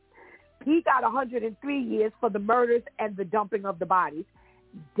how. He got 103 years for the murders and the dumping of the bodies.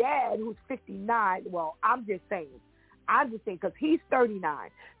 Dad, who's 59, well, I'm just saying because he's 39.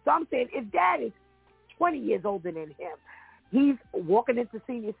 So I'm saying if Dad is 20 years older than him, he's walking into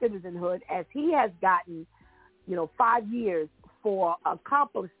senior citizenhood as he has gotten, 5 years for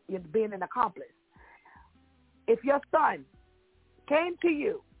being an accomplice. If your son came to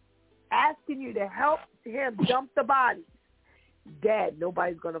you asking you to help him dump the bodies, Dad,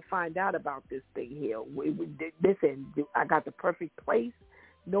 nobody's going to find out about this thing here. Listen, I got the perfect place.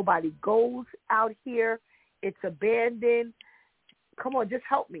 Nobody goes out here. It's abandoned. Come on, just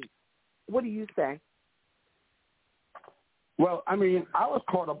help me. What do you say? Well, I mean, I was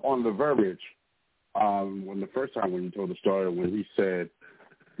caught up on the verbiage when you told the story, when he said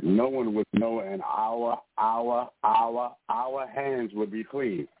no one would know and our hands would be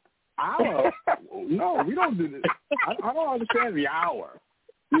clean. No, we don't do this. I don't understand the hour.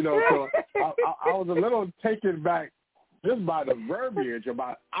 So I was a little taken back just by the verbiage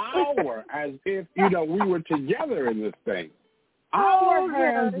about our, as if, we were together in this thing. Our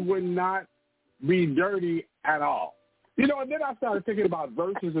hands would not be dirty at all. And then I started thinking about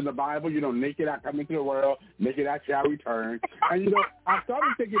verses in the Bible, naked I come into the world, naked I shall return. And, I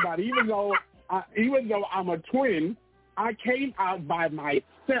started thinking about even though I'm a twin, I came out by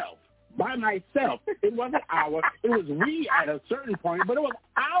myself. It wasn't our. It was we at a certain point, but it was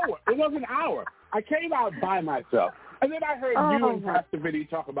our. It wasn't our. I came out by myself. And then I heard you and Pastor Vinny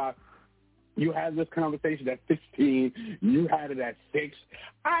talk about you had this conversation at 16. You had it at 6.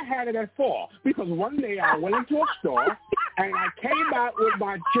 I had it at 4 because one day I went into a store and I came out with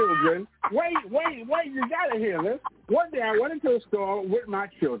my children. Wait, you got to hear this. One day I went into a store with my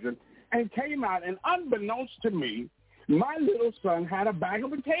children and came out, and unbeknownst to me, my little son had a bag of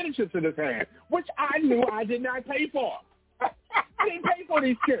potato chips in his hand, which I knew I did not pay for. I didn't pay for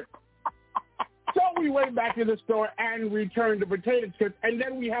these chips. So we went back to the store and returned the potato chips, and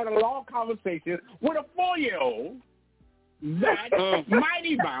then we had a long conversation with a 4-year-old that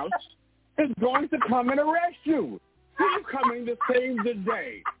Mighty Mouse is going to come and arrest you. He's coming to save the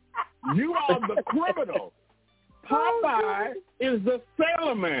day. You are the criminal. Popeye is the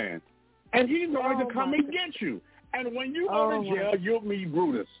sailor man, and he's going to come and get you. And when you go to jail, you'll meet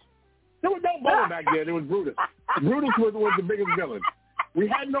Brutus. There was no Bubba back there. There was Brutus. Brutus was the biggest villain. We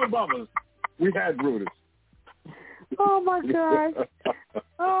had no Bubbas. We had Brutus. Oh, my gosh.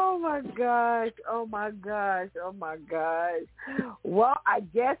 Oh, my gosh. Oh, my gosh. Oh, my gosh. Well, I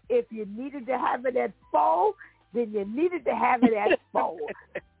guess if you needed to have it at 4, then you needed to have it at 4.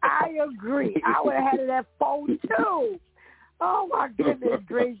 I agree. I would have had it at 4, too. Oh, my goodness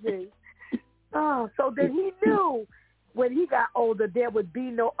gracious. Oh, so then he knew when he got older there would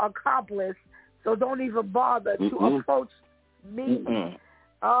be no accomplice, so don't even bother to approach me.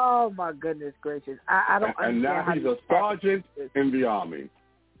 Oh, my goodness gracious. I don't understand. And now he's a sergeant in the Army.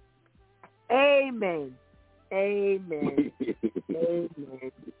 Amen. Amen.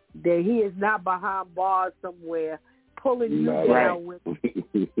 Amen. That he is not behind bars somewhere pulling you down with,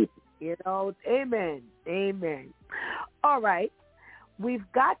 amen. Amen. All right. We've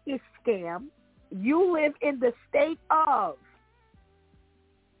got this scam. You live in the state of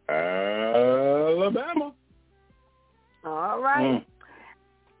Alabama. All right.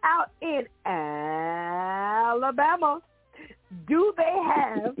 Out in Alabama, do they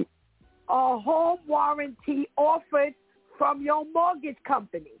have a home warranty offered from your mortgage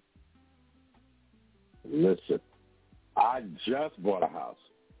company? Listen, I just bought a house.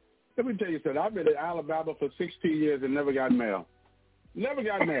 Let me tell you something. I've been in Alabama for 16 years and never got mail. Never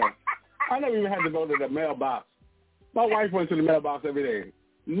got mail. I never even had to go to the mailbox. My wife went to the mailbox every day.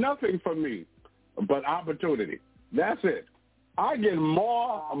 Nothing for me but opportunity. That's it. I get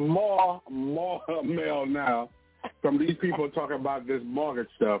more mail now from these people talking about this mortgage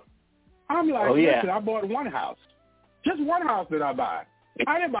stuff. I'm like, listen, I bought one house. Just one house did I buy.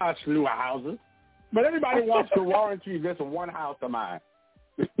 I didn't buy a slew of houses. But everybody wants to warranty this one house of mine.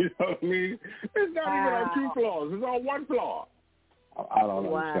 You know what I mean? It's not even on 2 floors. It's on 1 floor. I don't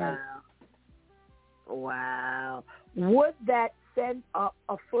understand. Wow. Would that send up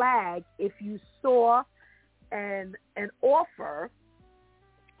a flag if you saw an offer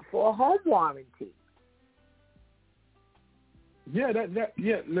for a home warranty? Yeah,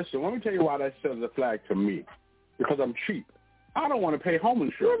 listen, let me tell you why that sends a flag to me. Because I'm cheap. I don't want to pay home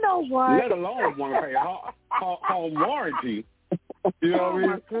insurance. You know what? Let alone want to pay home warranty. You know what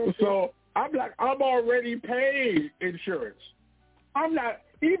I mean? So I'm like, I'm already paid insurance. I'm not,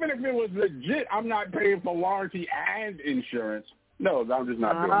 even if it was legit, I'm not paying for warranty and insurance. No, I'm just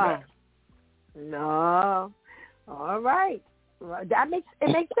not doing that. No. All right. Well, it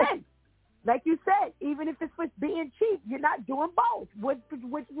makes sense. Like you said, even if it's with being cheap, you're not doing both, which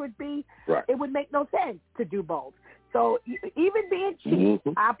would be, it would make no sense to do both. So even being cheap,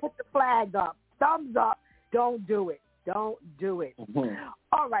 I put the flag up, thumbs up, don't do it. Don't do it.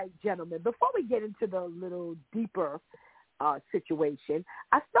 All right, gentlemen, before we get into the little deeper situation,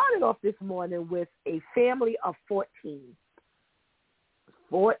 I started off this morning with a family of 14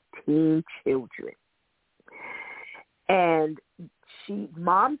 children. And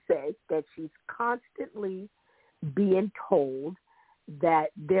mom says that she's constantly being told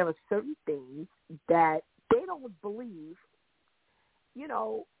that there are certain things that they don't believe,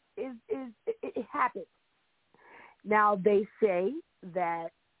 it happens. Now, they say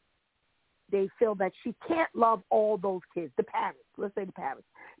that they feel that she can't love all those kids, the parents. Let's say the parents.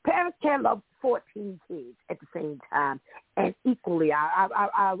 Parents can't love 14 kids at the same time and equally.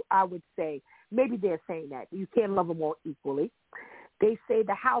 I would say maybe they're saying that. You can't love them all equally. They say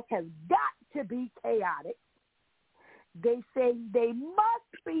the house has got to be chaotic. They say they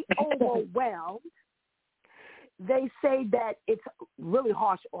must be overwhelmed. They say that it's really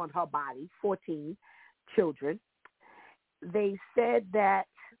harsh on her body, 14 children. They said that,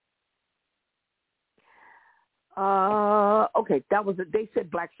 they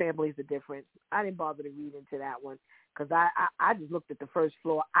said black families are different. I didn't bother to read into that one because I just looked at the first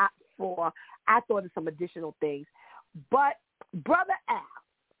floor. I thought of some additional things. But, Brother Al,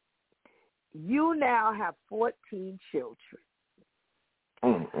 you now have 14 children.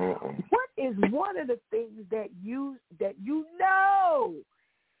 What is one of the things that you know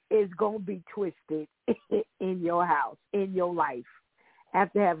is going to be twisted in your house, in your life,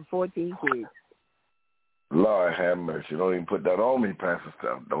 after having 14 kids? Lord have mercy. Don't even put that on me, Pastor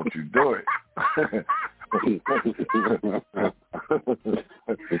Steph. Don't you do it.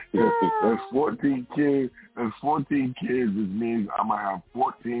 That's 14 kids. That's 14 kids. It means I'm going to have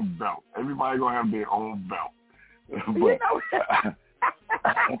 14 belts. Everybody going to have their own belt.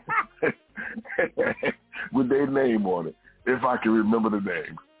 With their name on it, if I can remember the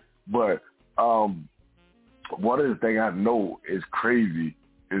name. But one of the things I know is crazy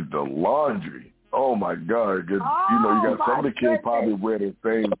is the laundry. Oh, my God. Because, you got some of the kids probably wear the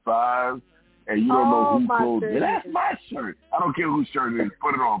same size, and you don't know who clothes. That's my shirt. I don't care whose shirt it is.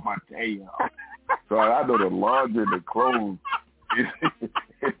 Put it on my tail. So I know the laundry and the clothes is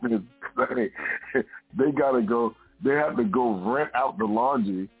insane. They got to go. They have to go rent out the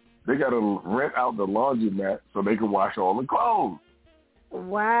laundry. They got to rent out the laundromat so they can wash all the clothes.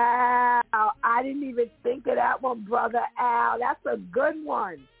 Wow. I didn't even think of that one, Brother Al. That's a good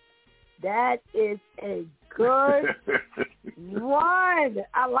one. That is a good one.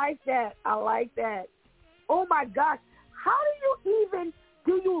 I like that. Oh, my gosh. How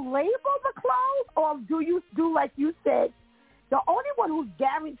do you label the clothes, or do you do like you said, the only one who's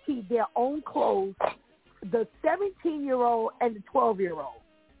guaranteed their own clothes, the 17-year-old and the 12-year-old?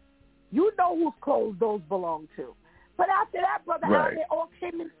 You know whose clothes those belong to. But after that, Brother, how they all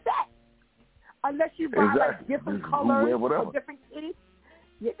came in sets. Unless you buy like different colors or different kitties.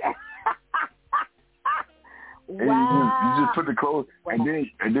 Yeah. Wow. You just put the clothes, and then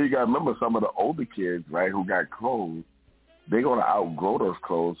you got to remember some of the older kids, right, who got clothes, they're going to outgrow those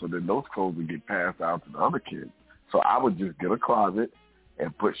clothes, so then those clothes will get passed out to the other kids. So I would just get a closet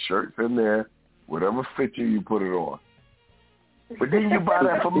and put shirts in there, whatever fit you put it on. But then you buy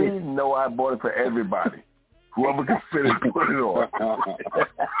that for me? No, I bought it for everybody. Whoever can fit it, put it on.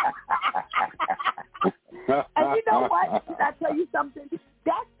 And you know what? Can I tell you something?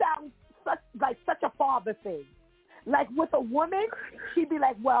 That sounds like such a father thing. Like with a woman, she'd be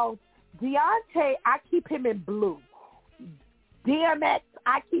like, well, Deontay, I keep him in blue. DMX,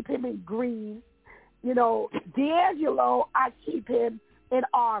 I keep him in green. You know, D'Angelo, I keep him in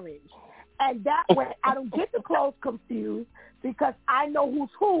orange. And that way I don't get the clothes confused because I know who's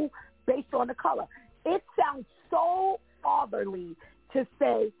who based on the color. It sounds so fatherly to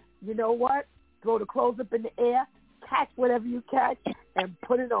say, you know what, throw the clothes up in the air, catch whatever you catch, and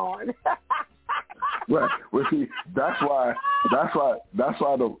put it on. Right. Well, see, that's why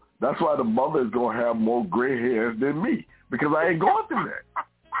the mother is gonna have more gray hairs than me because I ain't going through that.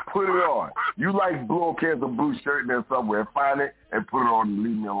 Put it on. You like blue, okay, a blue shirt in there somewhere. Find it and put it on and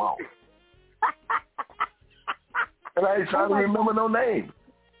leave me alone. And I ain't trying to remember no name.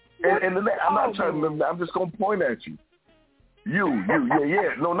 And the name, I'm not trying to remember. I'm just gonna point at you. You,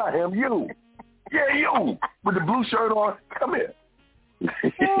 yeah. No, not him. You. Yeah, you with the blue shirt on. Come here.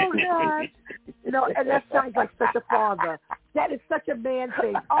 Oh, God. You know, and that sounds like such a father. That is such a man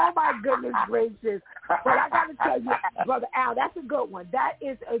thing. Oh, my goodness gracious. But I got to tell you, Brother Al, that's a good one. That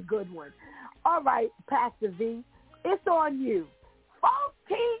is a good one. All right, Pastor V, it's on you.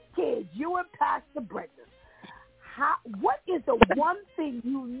 14 kids, you and Pastor Brendan. What is the one thing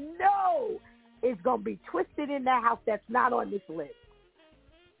you know is going to be twisted in that house that's not on this list?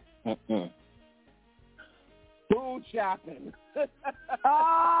 Food shopping.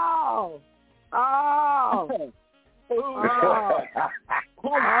 Oh.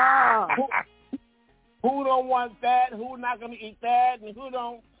 Who don't want that? Who not going to eat that? And who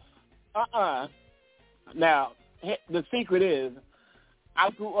don't? Now, the secret is, I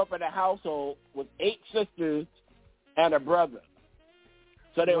grew up in a household with 8 sisters and a brother.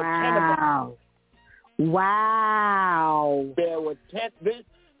 So there were 10 of them. Wow. There were 10. This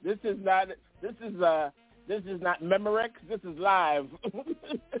is not Memorex. This is live. Wow. This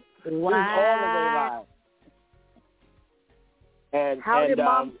is all the way live. And how did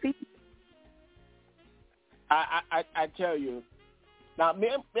Mom feel? I tell you. Now, me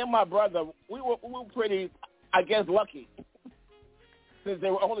and my brother, we were pretty, I guess, lucky, since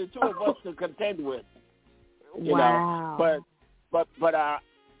there were only 2 of us to contend with. You know? But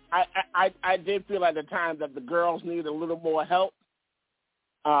I did feel at the time that the girls needed a little more help.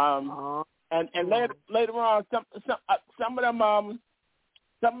 And later on, some of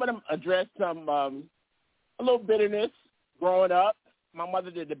them addressed a little bitterness growing up. My mother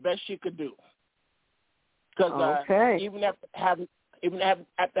did the best she could do, because even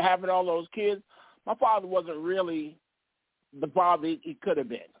after having all those kids, my father wasn't really the father he could have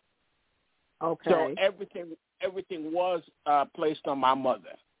been. Okay. So everything was placed on my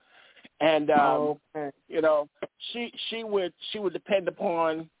mother, and you know, she would depend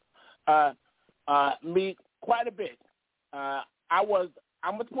upon me quite a bit.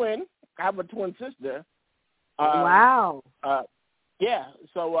 I'm a twin. I have a twin sister. Wow. Yeah.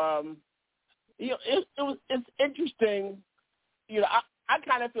 So you know, it's interesting. You know, I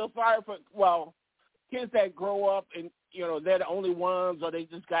kind of feel sorry for kids that grow up and you know they're the only ones, or they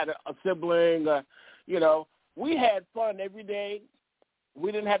just got a sibling. You know, we had fun every day.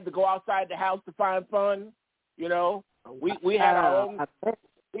 We didn't have to go outside the house to find fun. You know, we had our own.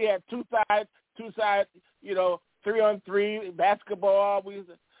 We had two sides, you know, 3-on-3 basketball. We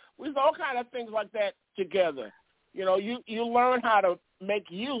was all kind of things like that together. You know, you learn how to make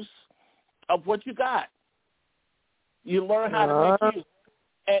use of what you got. You learn how to make use.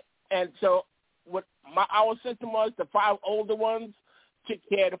 And so what our system was, the 5 older ones took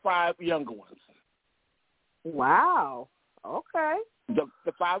care of the 5 younger ones. Wow. Okay. The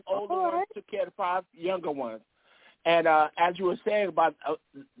 5 older ones took care of the 5 younger ones. And as you were saying about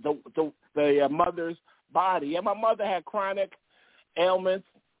the mother's body, my mother had chronic ailments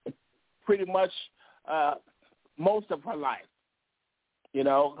pretty much most of her life. You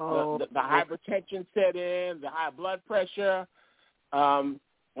know, the hypertension set in, the high blood pressure.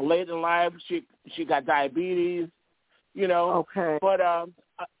 Late in life, she got diabetes. You know, but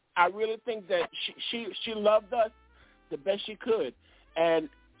I really think that she loved us the best she could, and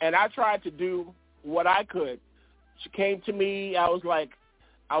I tried to do what I could. She came to me. I was like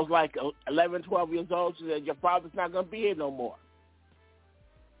 11, 12 years old. She said, "Your father's not going to be here no more."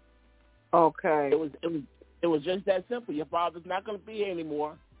 Okay. It was just that simple. Your father's not going to be here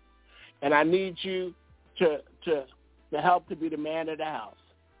anymore, and I need you to help to be the man of the house.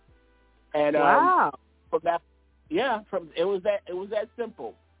 And wow. From that, it was that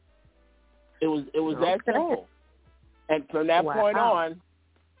simple. It was that simple. And from that point on,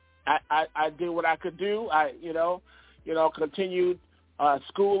 I did what I could do. I continued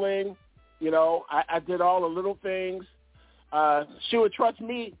schooling. You know, I did all the little things. She would trust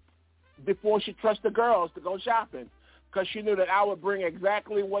me before she trusted the girls to go shopping, because she knew that I would bring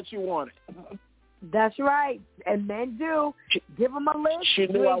exactly what she wanted. That's right. And men do. Give them a list. She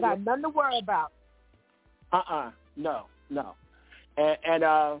knew you I ain't got nothing to worry about. No. And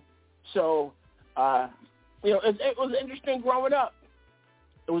so, it was interesting growing up.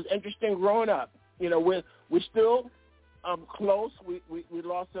 We're still close. We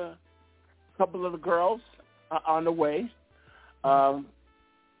lost a couple of the girls on the way.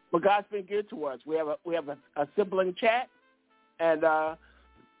 But God's been good to us. We have a sibling chat, and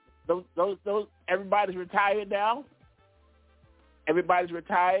those everybody's retired now. Everybody's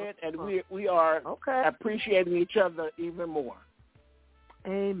retired, and we are appreciating each other even more.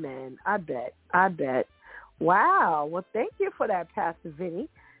 Amen. I bet. Wow. Well, thank you for that, Pastor Vinny.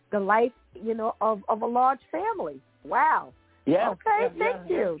 The life, of a large family. Wow. Yeah. Okay. Thank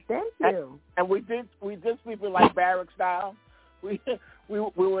you. And we did sleep in like barrack style. We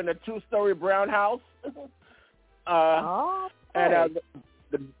were in a 2-story brown house. And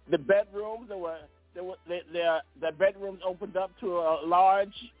the bedrooms the bedrooms opened up to a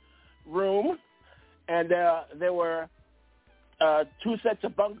large room, and there were 2 sets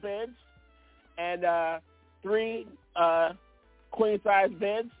of bunk beds and 3 queen size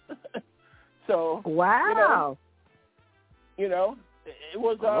beds. So wow, it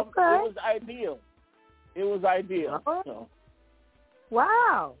was ideal. It was ideal. So.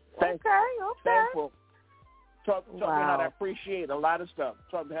 Wow. Thankful. Taught me how to appreciate a lot of stuff.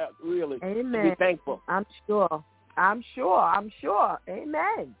 Taught me how really to be thankful. I'm sure.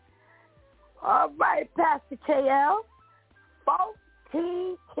 Amen. All right, Pastor KL.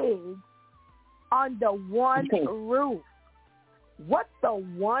 14 kids under one roof. What's the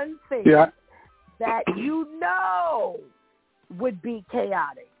one thing that would be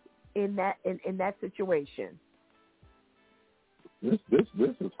chaotic in that situation? This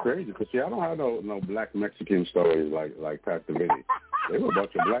is crazy because I don't have no black Mexican stories like Pastor Vinny. There were a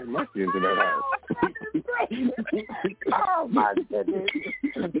bunch of black Mexicans in that house. Oh my goodness!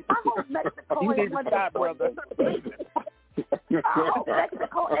 I hope Mexico ain't one of the brother. I hope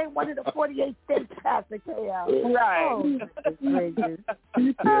Mexico ain't one of the 48 states, Pastor KL. Right. Oh, gracious. We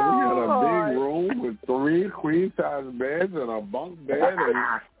had a big room with 3 queen size beds and a bunk bed,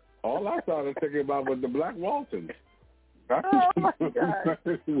 and all I started thinking about was the black Waltons. Oh my God.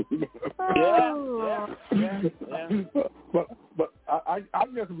 Yeah. But I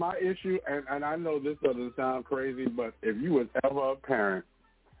guess my issue, and I know this doesn't sound crazy, but if you was ever a parent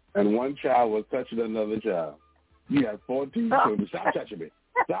and one child was touching another child, you had 14 children. Stop touching me.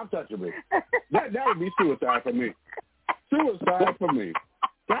 Stop touching me. That would be suicide for me. Suicide for me.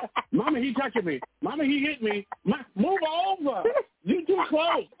 Mama, he touching me. Mama, he hit me. Move over. You too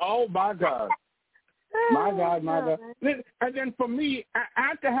close. Oh my God. My God. And then for me,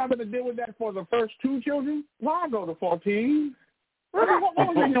 after having to deal with that for the first 2 children, why go to 14? What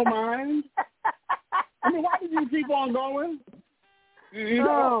was in your mind? I mean, why did you keep on going?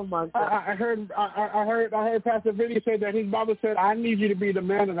 Oh my God! I heard Pastor Vinny say that his mother said, "I need you to be the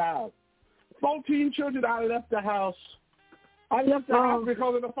man of the house." 14 children. I left the house. I left the house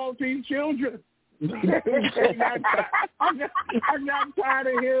because of the 14 children. I got tired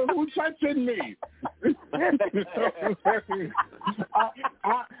of him. Who's touching me?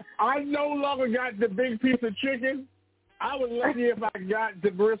 I no longer got the big piece of chicken. I was lucky if I got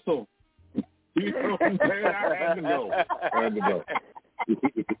the gristle. You know what I'm saying? I had to go.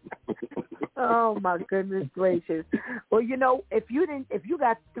 Oh my goodness gracious! Well, if you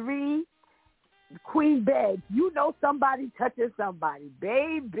got 3 queen beds, somebody touches somebody,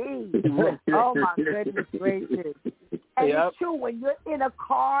 baby. Oh my goodness gracious! And it's true when you're in a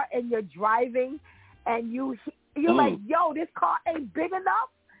car and you're driving, and you're like, yo, this car ain't big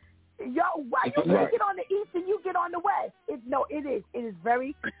enough. Yo, why you can't get on the east and you get on the west? It is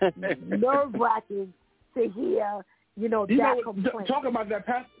very nerve wracking to hear, that complaint. Talk about that,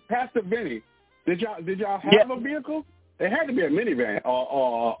 Pastor Vinny. Did y'all have a vehicle? It had to be a minivan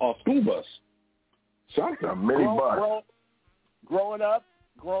or a school bus. Something. A minibus. Growing up,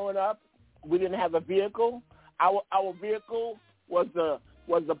 we didn't have a vehicle. Our vehicle was the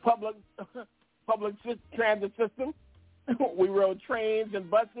public transit system. We rode trains and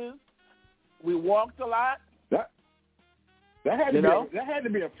buses. We walked a lot. That had to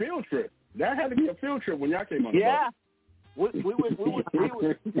be a field trip. That had to be a field trip when y'all came on the bus. We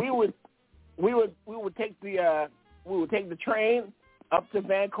would take the train up to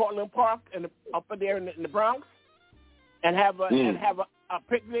Van Cortlandt Park and up there in the Bronx, and have a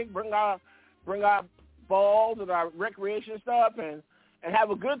picnic. Bring our balls and our recreation stuff, and have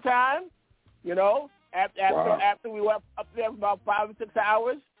a good time. After we were up there for about 5 or 6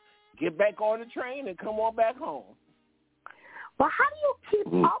 hours, get back on the train and come on back home. But how do you keep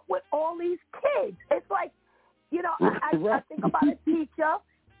up with all these kids? It's like, you know, I think about a teacher.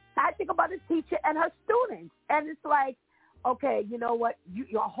 I think about a teacher and her students, and it's like, okay, you know what? You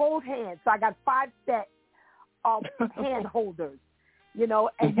hold hands. So I got 5 sets of hand holders, you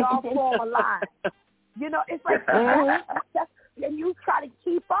know, and y'all form a line. You know, it's like, and you try to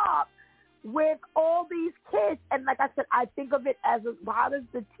keep up with all these kids. And like I said, I think of it as how does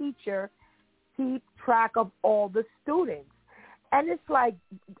the teacher keep track of all the students? And it's like,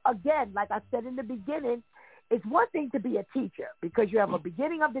 again, like I said in the beginning, it's one thing to be a teacher because you have a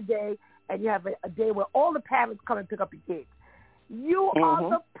beginning of the day and you have a day where all the parents come and pick up your kids. You are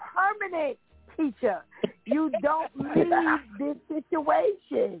the permanent teacher. You don't leave this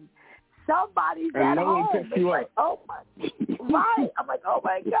situation. Somebody's at home. It's like, oh my, right? I'm like, oh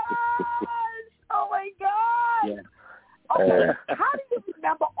my gosh, oh my gosh. Yeah. Okay, how do you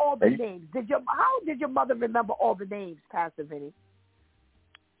remember all the names? How did your mother remember all the names, Pastor Vinny?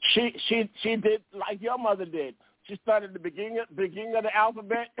 She did like your mother did. She started at the beginning of the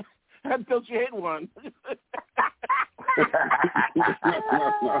alphabet until she hit one.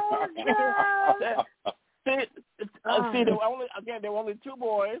 There were only 2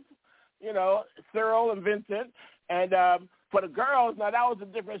 boys, you know, Cyril and Vincent, and for the girls, now that was a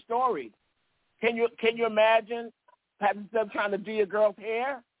different story. Can you imagine having them trying to do your girl's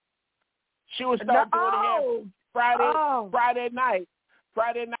hair? She would start doing the hair Friday night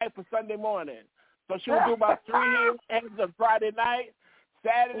for Sunday morning. So she would do about 3 heads on Friday night.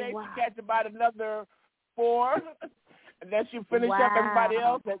 Saturday she catch about another 4, and then she finish up everybody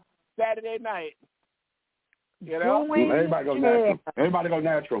else at Saturday night. You know, everybody go natural. Everybody go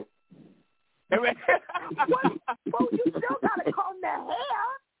natural. Well, you still gotta comb that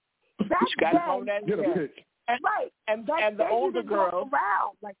hair. That's gotta comb that hair. Right, and the older girls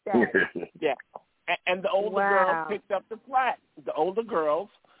around like that. Yeah, and the older girls picked up the slack. The older girls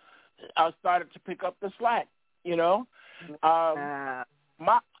started to pick up the slack. You know,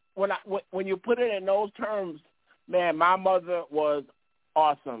 when you put it in those terms, man, my mother was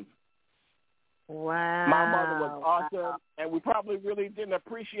awesome. Wow. My mother was awesome, and we probably really didn't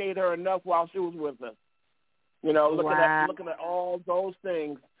appreciate her enough while she was with us. You know, looking at all those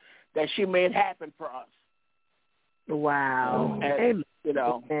things that she made happen for us. Wow. And, Amen. You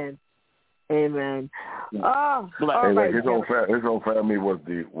know. Amen. Oh, all right. His whole family was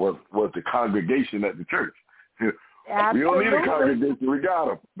the congregation at the church. Absolutely. We don't need a congregation. We got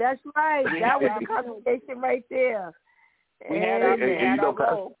them. That's right. That was the congregation right there. We had our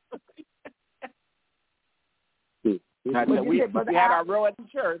role. We had our row at the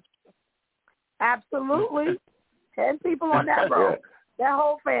church. Absolutely. 10 people on that row. That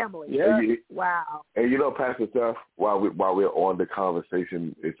whole family. Yeah. Wow. And you know, Pastor Steph, while we're on the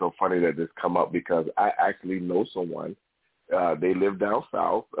conversation, it's so funny that this come up because I actually know someone. They live down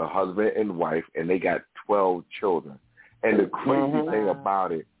south, a husband and wife, and they got 12 children. And the crazy thing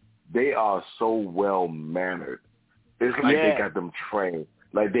about it, they are so well mannered. It's like they got them trained.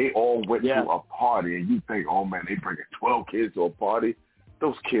 Like they all went to a party, and you think, oh man, they bringing 12 kids to a party.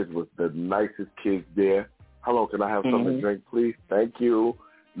 Those kids was the nicest kids there. Hello, can I have something to drink, please? Thank you.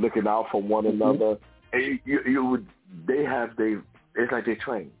 Looking out for one another. And it's like they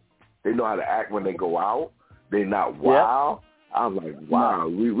trained. They know how to act when they go out. They're not wild. I was like, wow,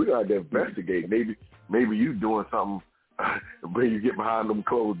 we got to investigate. Maybe you doing something when you get behind them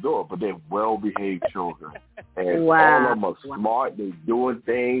closed doors, but they're well-behaved children. And all of them are smart. They're doing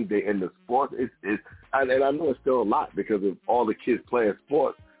things. They're in the sports. And I know it's still a lot because of all the kids playing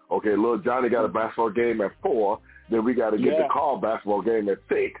sports. Okay, little Johnny got a basketball game at 4. Then we got to get the Carl basketball game at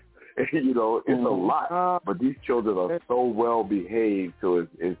 6. You know, it's a lot. But these children are so well-behaved. So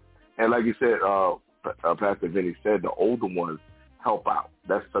it's and like you said, Pastor Vinny said, the older ones help out.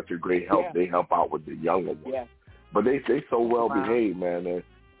 That's such a great help. They help out with the younger ones. Yeah. But they so well behaved, man.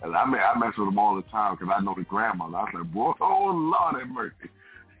 And I mess with them all the time because I know the grandmother. I was like, boy, oh, Lord have mercy.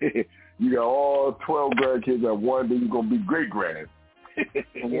 You got all 12 grandkids at one, then you're going to be great-grand.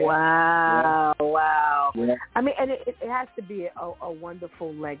 Wow. Yeah. I mean, and it has to be a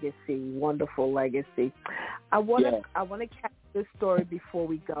wonderful legacy, I want to catch this story before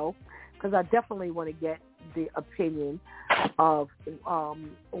we go because I definitely want to get the opinion of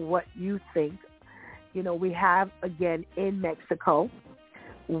what you think. You know, we have, again, in Mexico,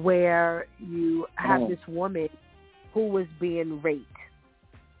 where you have this woman who was being raped,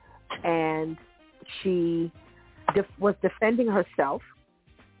 and she was defending herself,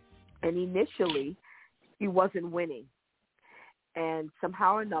 and initially she wasn't winning. And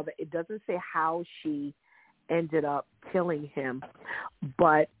somehow or another, it doesn't say how she ended up killing him,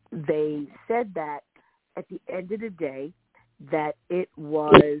 but they said that at the end of the day, that it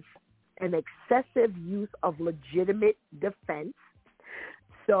was an excessive use of legitimate defense.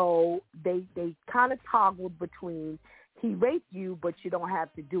 So they kind of toggled between he raped you, but you don't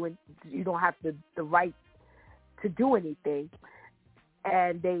have to do it. You don't have the right to do anything.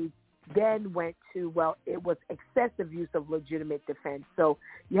 And they then went to, well, it was excessive use of legitimate defense. So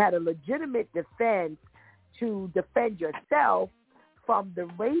you had a legitimate defense to defend yourself from the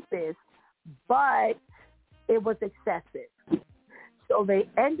rapist, but it was excessive. So they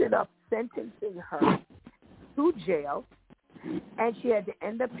ended up sentencing her to jail, and she had to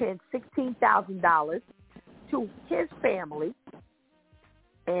end up paying $16,000 to his family.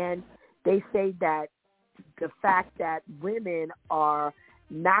 And they say that the fact that women are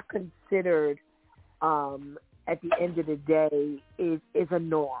not considered at the end of the day is a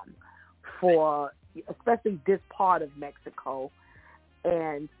norm for especially this part of Mexico.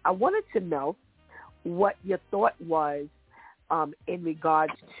 And I wanted to know what your thought was in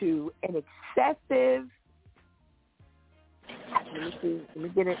regards to an excessive. Let me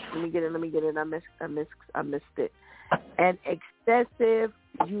get it. I missed it. An excessive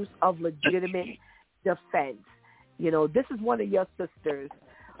use of legitimate defense. You know, this is one of your sisters,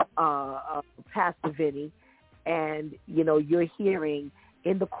 Pastor Vinny, and, you know, you're hearing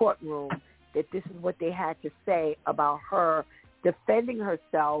in the courtroom that this is what they had to say about her defending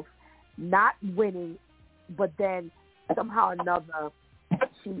herself, not winning, but then somehow or another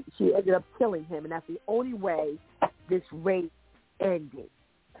she ended up killing him, and that's the only way this rape ended.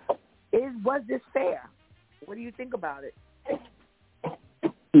 Was this fair? What do you think about it?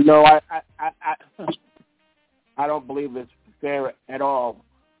 No, I don't believe it's fair at all.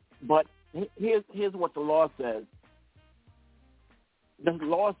 But here's what the law says. The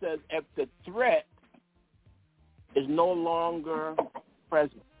law says if the threat is no longer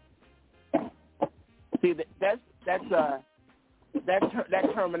present. See, that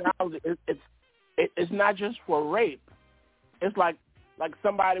terminology. It's not just for rape. It's like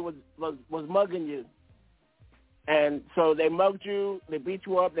somebody was mugging you, and so they mugged you, they beat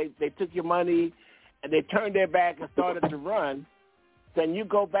you up, they took your money, and they turned their back and started to run. Then you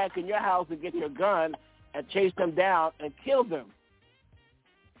go back in your house and get your gun and chase them down and kill them.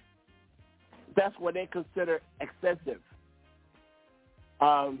 That's what they consider excessive.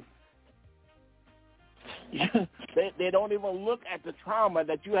 They don't even look at the trauma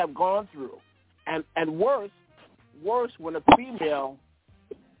that you have gone through, and worse when a female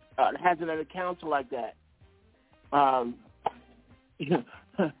has an encounter like that.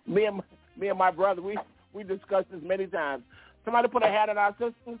 Me and my brother, we discussed this many times. Somebody put a hat on our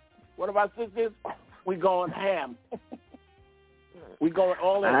sisters, one of our sisters, we going ham. We going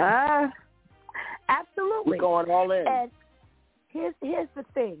all in. Absolutely. We going all in. And here's the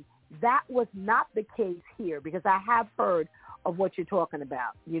thing. That was not the case here, because I have heard of what you're talking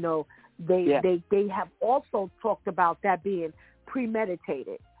about. You know, they have also talked about that being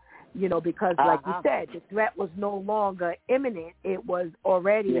premeditated. You know, because like you said, the threat was no longer imminent. It was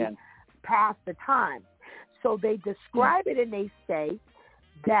already past the time. So they describe it and they say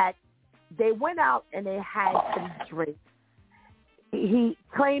that they went out and they had some drinks. He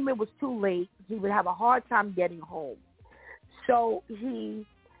claimed it was too late. He would have a hard time getting home. So he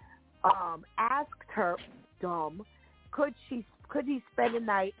asked her, could he spend the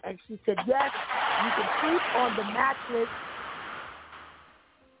night? And she said, yes, you can sleep on the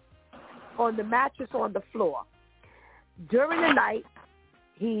mattress on the floor. During the night,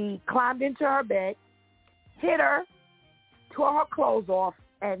 he climbed into her bed, hit her, tore her clothes off,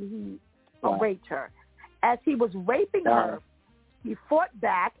 and he raped her. As he was raping her, he fought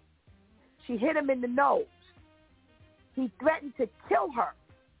back. She hit him in the nose. He threatened to kill her.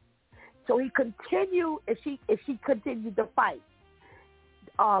 So he continued, if she continued to fight.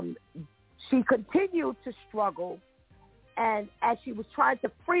 She continued to struggle, and as she was trying to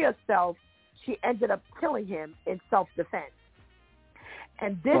free herself, she ended up killing him in self-defense.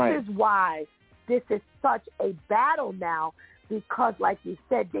 And this is why this is such a battle now, because like you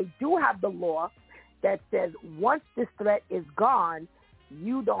said, they do have the law that says once this threat is gone,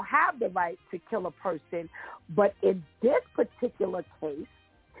 you don't have the right to kill a person. But in this particular case,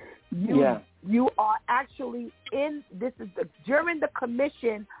 you are actually during the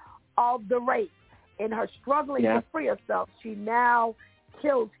commission of the rape. In her struggling to free herself, she now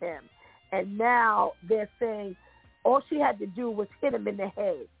kills him. And now they're saying all she had to do was hit him in the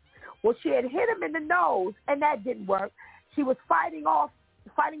head. Well, she had hit him in the nose, and that didn't work. She was fighting him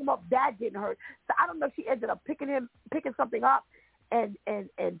up. That didn't hurt. So I don't know if she ended up picking something up and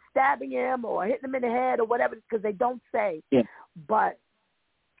stabbing him or hitting him in the head or whatever, because they don't say. Yeah. But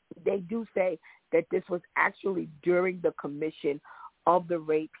they do say that this was actually during the commission of the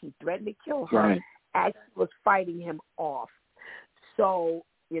rape. He threatened to kill her Right. as she was fighting him off. So,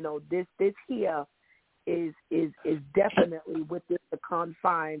 you know, this here is definitely within the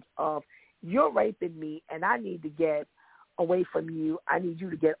confines of you're raping me and I need to get away from you. I need you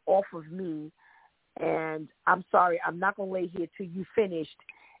to get off of me. And I'm sorry, I'm not going to lay here till you finished.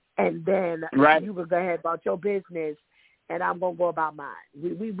 And then you will go ahead about your business and I'm going to go about mine.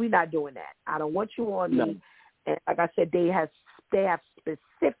 We're not doing that. I don't want you on me. And like I said, they have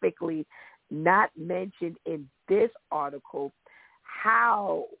specifically not mentioned in this article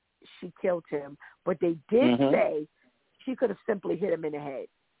how she killed him, but they did say she could have simply hit him in the head.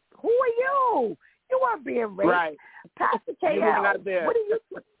 Who are you? You weren't being raped. Right. Pastor KL, You were not there. what are you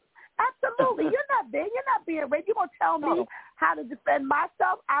doing? Absolutely. You're not there. You're not being raped. You're going to tell me how to defend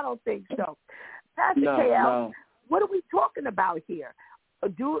myself? I don't think so. Pastor KL, what are we talking about here?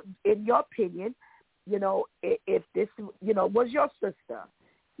 In your opinion, you know, if this, you know, was your sister,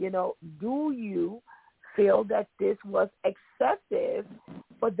 you know, do you feel that this was excessive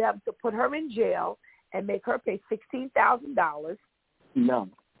for them to put her in jail and make her pay $16,000 No.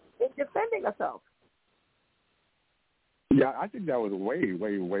 in defending herself? Yeah, I think that was way,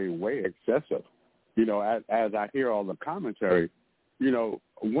 way, way, way excessive. You know, as I hear all the commentary, you know,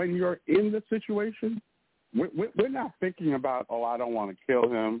 when you're in the situation, we're not thinking about, oh, I don't want to kill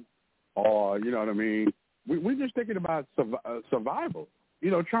him, or, you know what I mean? We're just thinking about survival,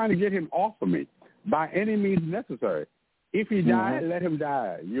 you know, trying to get him off of me by any means necessary. If he died, let him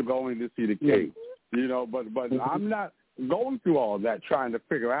die. You're going to see the case, you know, but I'm not going through all that trying to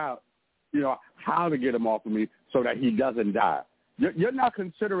figure out, you know, how to get him off of me so that he doesn't die. You're not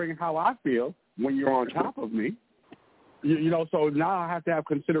considering how I feel when you're on top of me. You know, so now I have to have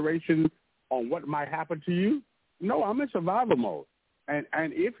consideration on what might happen to you. No, I'm in survival mode. And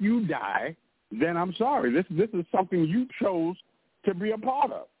if you die, then I'm sorry. This is something you chose to be a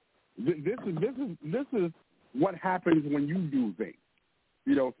part of. This is what happens when you do things.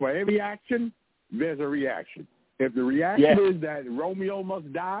 You know, for every action, there's a reaction. If the reaction is that Romeo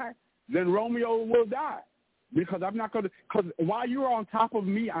must die, then Romeo will die. Because I'm not going to, because while you're on top of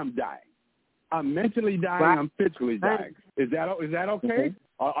me, I'm dying. I'm mentally dying. I'm physically dying. Is that okay?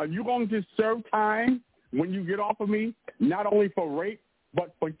 Are you going to serve time when you get off of me, not only for rape,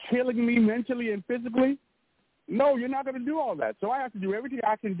 but for killing me mentally and physically? No, you're not going to do all that. So I have to do everything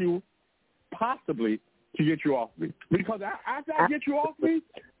I can do possibly to get you off me. Because after I get you off me,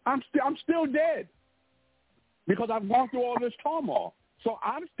 I'm still dead. Because I've gone through all this turmoil. So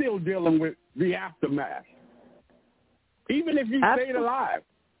I'm still dealing with the aftermath. Even if you stayed alive,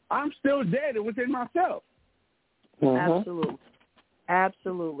 I'm still dead within myself.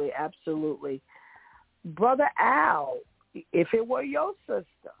 Absolutely. Brother Al, if it were your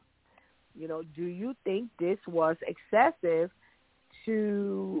sister, you know, do you think this was excessive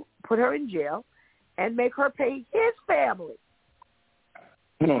to put her in jail and make her pay his family?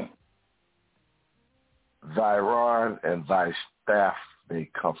 Thy rod and thy staff, they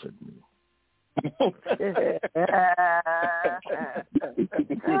comfort me.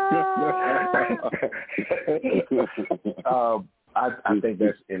 I think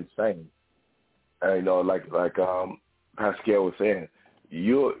that's insane. You know, like Pascal was saying,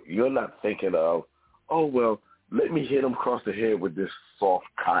 you're not thinking of, oh well, let me hit him across the head with this soft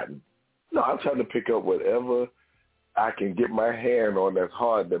cotton. No, I'm trying to pick up whatever I can get my hand on that's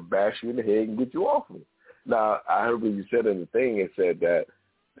hard to bash you in the head and get you off me. Now, I heard when you said in the thing, it said that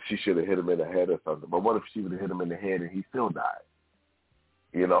she should have hit him in the head or something. But what if she would have hit him in the head and he still died?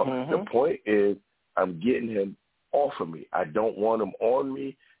 You know, the point is I'm getting him off of me. I don't want him on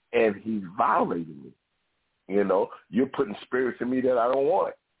me, and he's violating me. You know, you're putting spirits in me that I don't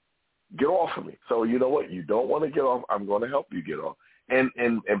want. Get off of me. So you know what? You don't want to get off. I'm going to help you get off. And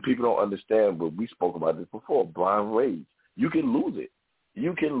people don't understand, but we spoke about this before, blind rage. You can lose it.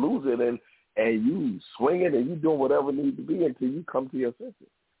 You can lose it, and you swing it, and you doing whatever needs to be until you come to your senses.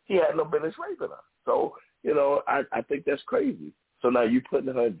 He had no business raping her. So, you know, I think that's crazy. So now you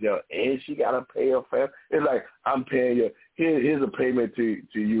putting her in jail, and she got to pay her family. It's like, I'm paying you. Here's a payment to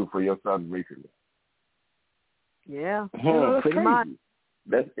you for your son raping me. Yeah. That's crazy.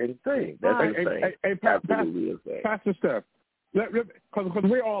 That's insane. That's insane. Hey, absolutely insane. Pastor Steph, because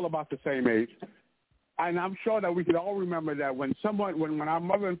we're all about the same age, and I'm sure that we can all remember that when our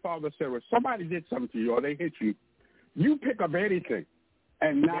mother and father said, when somebody did something to you or they hit you, you pick up anything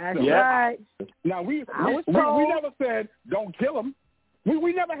and knock them. Right. Now, we never said, don't kill them.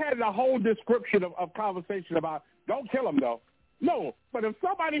 We never had a whole description of conversation about, don't kill them, though. No, but if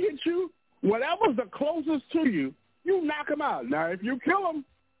somebody hits you, whatever's the closest to you, you knock them out. Now, if you kill them,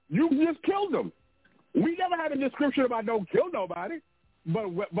 you just killed them. We never had a description about don't kill nobody, but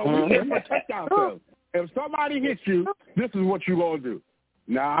we can protect ourselves. If somebody hits you, this is what you're going to do.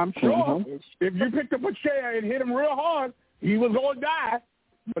 Now, I'm sure if you picked up a chair and hit him real hard, he was going to die,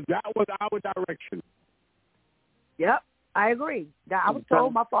 but that was our direction. Yep, I agree. Now, I was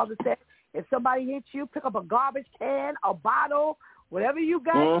told, my father said, if somebody hits you, pick up a garbage can, a bottle, whatever you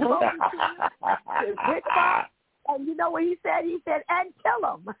got, close to you, pick them up. And you know what he said? He said, and kill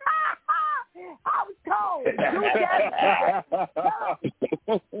them. I was told, do that.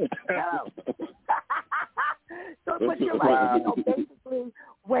 So, but you're right. You know, basically,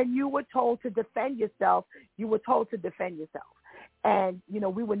 when you were told to defend yourself, you were told to defend yourself. And, you know,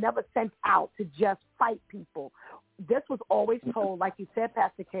 we were never sent out to just fight people. This was always told, like you said,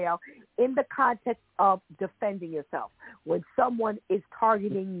 Pastor Kale, in the context of defending yourself. When someone is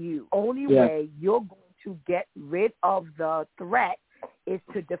targeting you, only way you're going to get rid of the threat is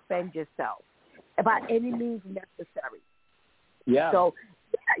to defend yourself by any means necessary. Yeah. So,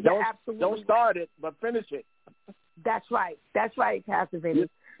 absolutely. Don't start it, but finish it. That's right. That's right, Pastor Vinny.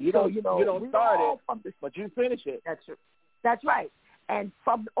 You don't start it, but you finish it. That's right. And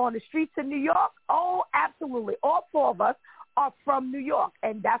from on the streets of New York, oh, absolutely. All four of us are from New York,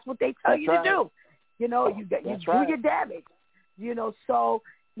 and that's what they tell you to do. You know, you do your damage. You know, so,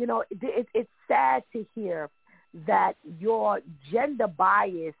 you know, it's sad to hear that your gender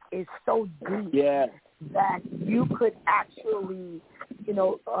bias is so deep that you could actually, you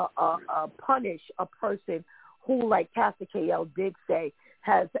know, punish a person who, like Pastor KL did say,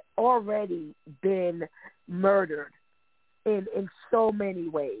 has already been murdered in so many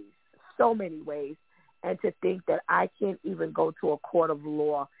ways, and to think that I can't even go to a court of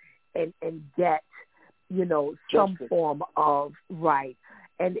law and get, you know, some form of right.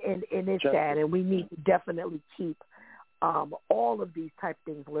 And it's sad, and we need to definitely keep all of these type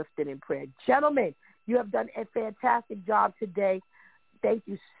things lifted in prayer. Gentlemen, you have done a fantastic job today. Thank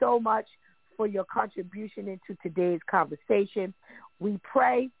you so much for your contribution into today's conversation. We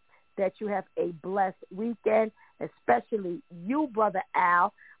pray that you have a blessed weekend, especially you, Brother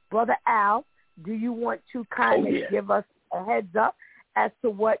Al. Brother Al, do you want to kind of give us a heads up as to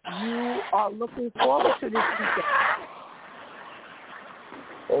what you are looking forward to this weekend?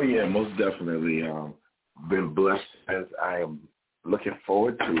 Oh, yeah, most definitely. Been blessed as I am looking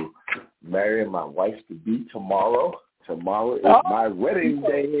forward to marrying my wife-to-be tomorrow. Tomorrow is my wedding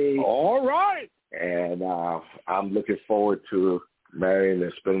day. All right. And I'm looking forward to marrying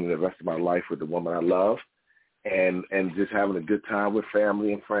and spending the rest of my life with the woman I love and just having a good time with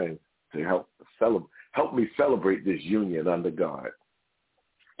family and friends to help me celebrate this union under God.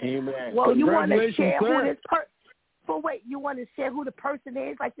 Amen. Well, you want to share who this person... But wait, you want to share who the person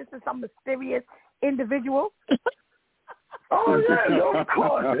is? Like this is some mysterious individual? Oh yeah, no, of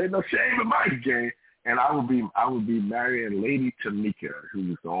course. There's no shame in my game. And I will be marrying Lady Tamika,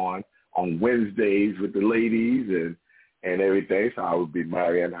 who's on Wednesdays with the ladies and everything. So I will be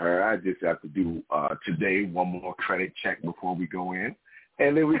marrying her. I just have to do today one more credit check before we go in.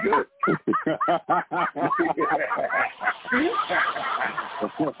 And then we good.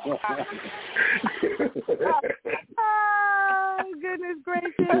 Oh, goodness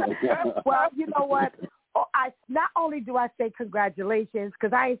gracious. Well, you know what? Not only do I say congratulations,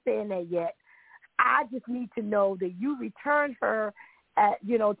 because I ain't saying that yet, I just need to know that you returned her,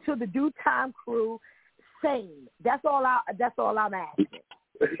 to the due time crew sane. That's all I'm asking. That's all I'm asking.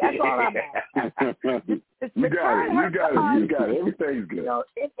 You got it. Everything's good. You know,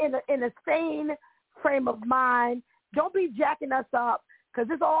 in a sane frame of mind. Don't be jacking us up, because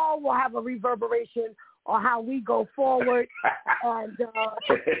this all will have a reverberation on how we go forward. And,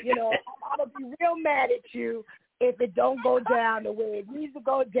 I'm going to be real mad at you if it don't go down the way it needs to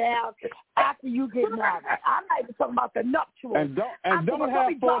go down after you get married. I'm not even talking about the nuptials. And don't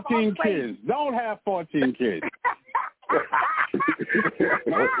have 14 kids. Don't have 14 kids.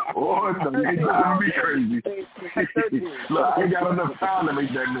 Oh, it's going to be crazy. Look, I ain't got enough time to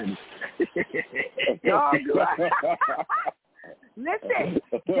make that many. Listen,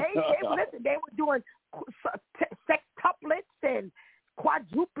 they were doing sextuplets and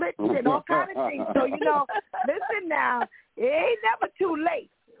quadruplets and all kinds of things. So, listen now, it ain't never too late.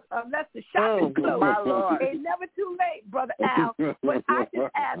 Unless the shop is closed. It's never too late, Brother Al. But I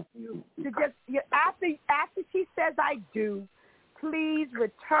just ask you to after she says I do, please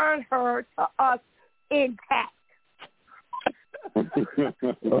return her to us intact. Okay.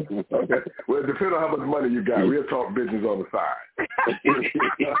 Well, depending on how much money you got, we'll talk business on the side.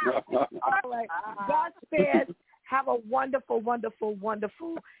 All right. God spared. Have a wonderful, wonderful,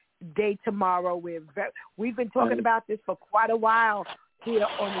 wonderful day tomorrow. We've been talking about this for quite a while here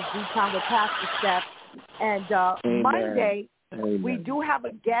on the Due Time with Pastor Steph. And Monday, we do have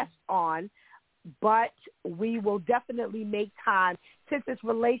a guest on, but we will definitely make time, since it's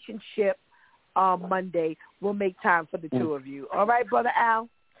relationship Monday, we'll make time for the two of you. All right, Brother Al?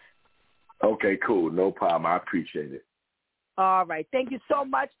 Okay, cool. No problem. I appreciate it. All right. Thank you so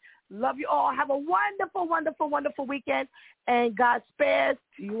much. Love you all. Have a wonderful, wonderful, wonderful weekend. And God spares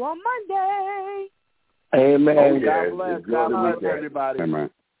to you on Monday. Amen. Oh, yeah. God bless. God bless everybody.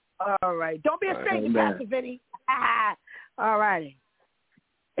 Amen. All right. Don't be a stranger, Pastor Vinny. All righty.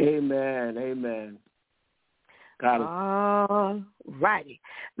 Amen. Amen. Got it. All righty.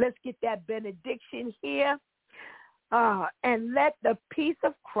 Let's get that benediction here. And let the peace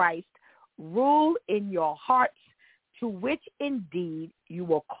of Christ rule in your hearts, to which indeed you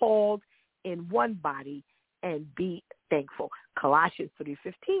were called in one body, and be thankful. Colossians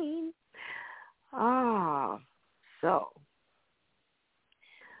 3:15. So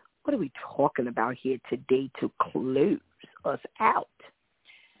what are we talking about here today to close us out?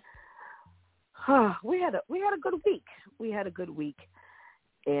 We had a good week. We had a good week.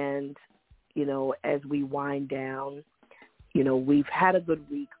 And, as we wind down, we've had a good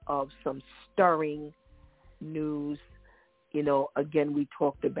week of some stirring news. Again, we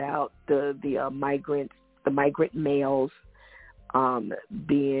talked about the migrant males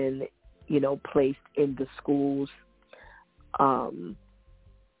being, placed in the schools.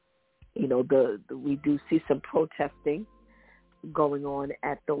 We do see some protesting going on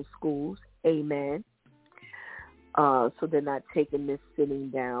at those schools. Amen. So they're not taking this sitting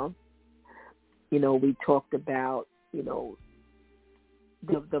down. We talked about, the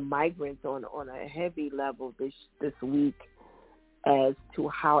migrants on a heavy level this week as to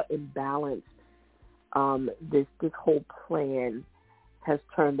how imbalanced this whole plan has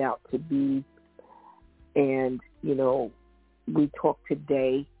turned out to be. And, we talked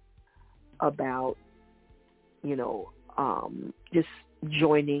today about, just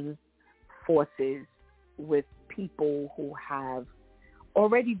joining forces with people who have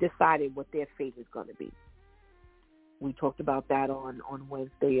already decided what their fate is going to be. We talked about that on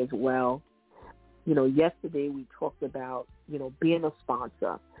Wednesday as well. Yesterday we talked about, being a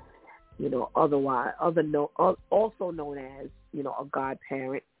sponsor, also known as, a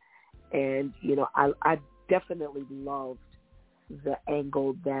godparent. And, I definitely loved the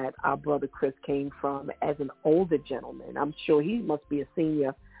angle that our brother Chris came from as an older gentleman. I'm sure he must be a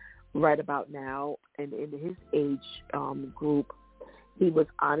senior right about now. And in his age group, he was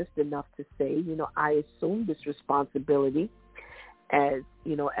honest enough to say, I assumed this responsibility as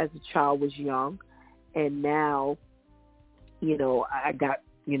a child was young. And now, I got,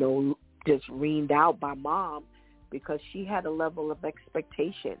 just reamed out by mom because she had a level of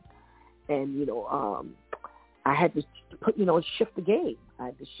expectation. And, I had to shift the game. I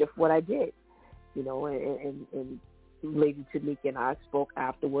had to shift what I did, and Lady Tanika and I spoke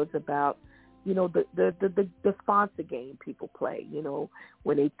afterwards about, the sponsor game people play,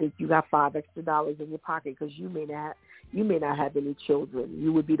 when they think you got $5 extra in your pocket because you may not have any children.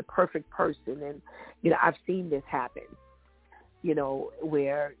 You would be the perfect person. And, I've seen this happen,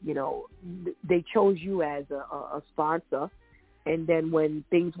 where, they chose you as a sponsor. And then when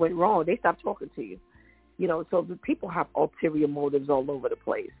things went wrong, they stopped talking to you. So the people have ulterior motives all over the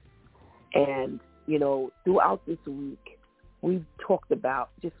place. And, throughout this week, we've talked about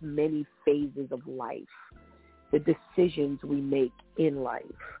just many phases of life, the decisions we make in life,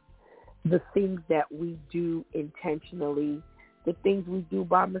 the things that we do intentionally, the things we do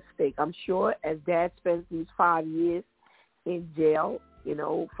by mistake. I'm sure as Dad spent these 5 years in jail,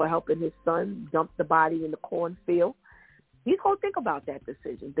 for helping his son dump the body in the cornfield, he's going to think about that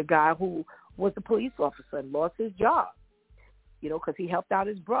decision. The guy who was a police officer and lost his job, because he helped out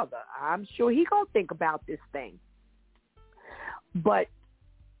his brother. I'm sure he's going to think about this thing. But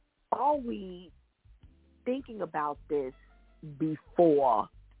are we thinking about this before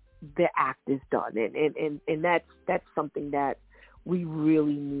the act is done? And that's something that we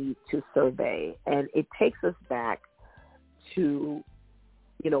really need to survey. And it takes us back to,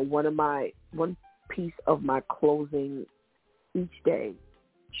 one piece of my closing each day.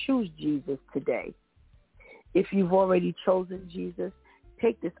 Choose Jesus today. If you've already chosen Jesus,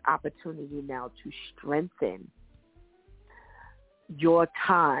 take this opportunity now to strengthen your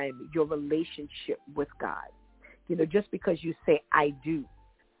time, your relationship with God. Just because you say, I do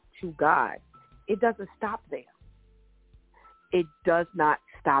to God, it doesn't stop there. It does not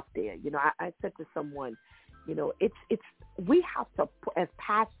stop there. I said to someone, it's we have to, as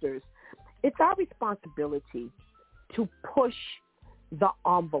pastors, it's our responsibility to push the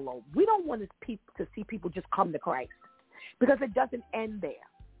envelope. We don't want to see people just come to Christ, because it doesn't end there.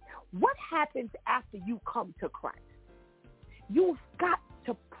 What happens after you come to Christ? You've got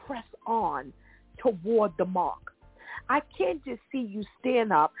to press on toward the mark. I can't just see you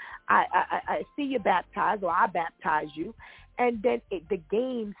stand up. I see you baptized, or I baptize you, and then the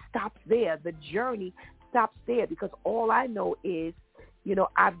game stops there. The journey stops there, because all I know is,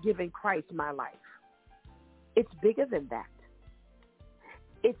 I've given Christ my life. It's bigger than that.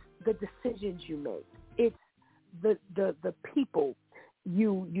 It's the decisions you make. It's the people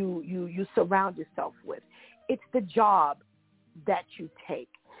you surround yourself with. It's the job that you take.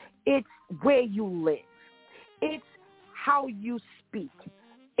 It's where you live. It's how you speak.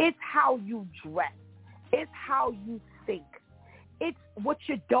 It's how you dress. It's how you think. It's what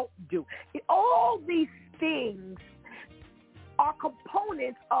you don't do. All these things are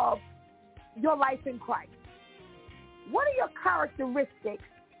components of your life in Christ. What are your characteristics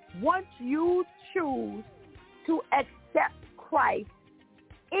once you choose to accept Christ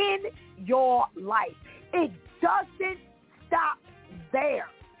in your life? It doesn't stop there.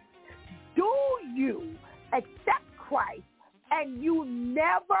 Do you accept Christ and you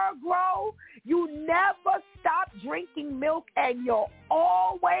never grow? You never stop drinking milk, and you're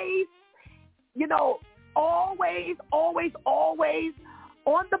always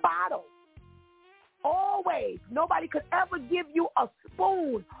on the bottle. Always. Nobody could ever give you a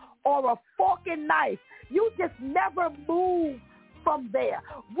spoon or a fork and knife. You just never move from there.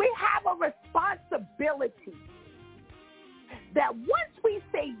 We have a responsibility that once we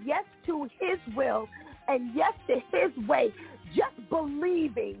say yes to his will and yes to his way, just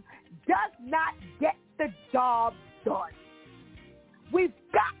believing does not get the job done. We've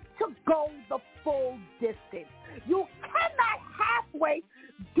got to go the full distance. You cannot halfway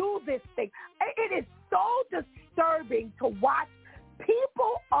do this thing. It is so disturbing to watch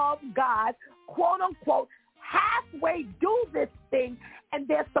people of God, quote unquote, halfway do this thing, and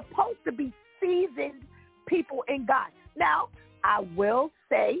they're supposed to be seasoned people in God. Now, I will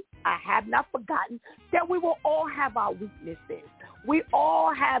say, I have not forgotten that we will all have our weaknesses. We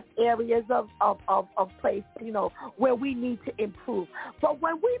all have areas of place, where we need to improve. But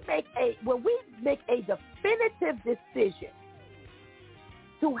when we make a definitive decision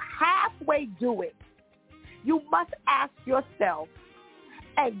to halfway do it, you must ask yourself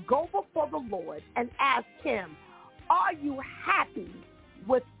and go before the Lord and ask him, are you happy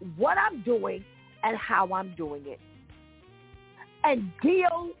with what I'm doing and how I'm doing it? And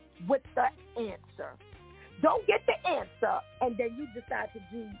deal with the answer. Don't get the answer and then you decide to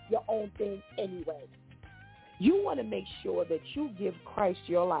do your own thing anyway. You want to make sure that you give Christ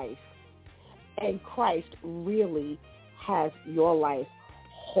your life, and Christ really has your life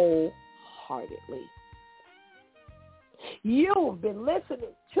wholeheartedly. You've been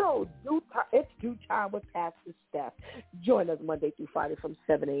listening to It's Due Time with Pastor Steph. Join us Monday through Friday from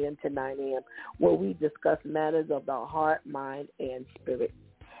 7 a.m. to 9 a.m. where we discuss matters of the heart, mind, and spirit.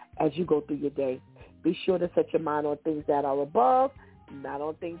 As you go through your day, be sure to set your mind on things that are above, not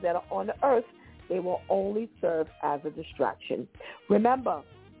on things that are on the earth. They will only serve as a distraction. Remember,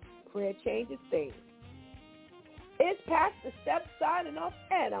 prayer changes things. It's Pastor Steph signing off,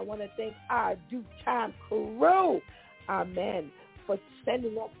 and I want to thank our Due Time crew, amen, for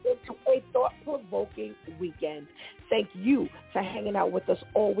sending us into a thought-provoking weekend. Thank you for hanging out with us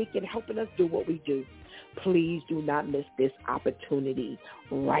all week and helping us do what we do. Please do not miss this opportunity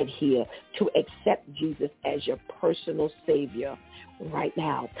right here to accept Jesus as your personal Savior right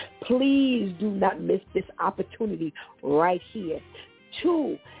now. Please do not miss this opportunity right here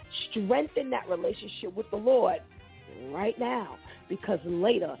to strengthen that relationship with the Lord right now, because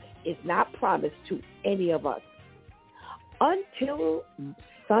later is not promised to any of us. Until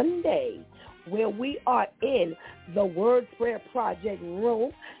Sunday, where we are in the Word Prayer Project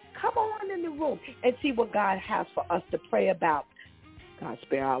room, come on in the room and see what God has for us to pray about. God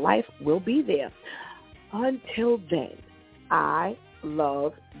spare our life. We'll be there. Until then, I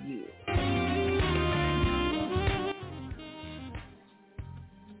love you.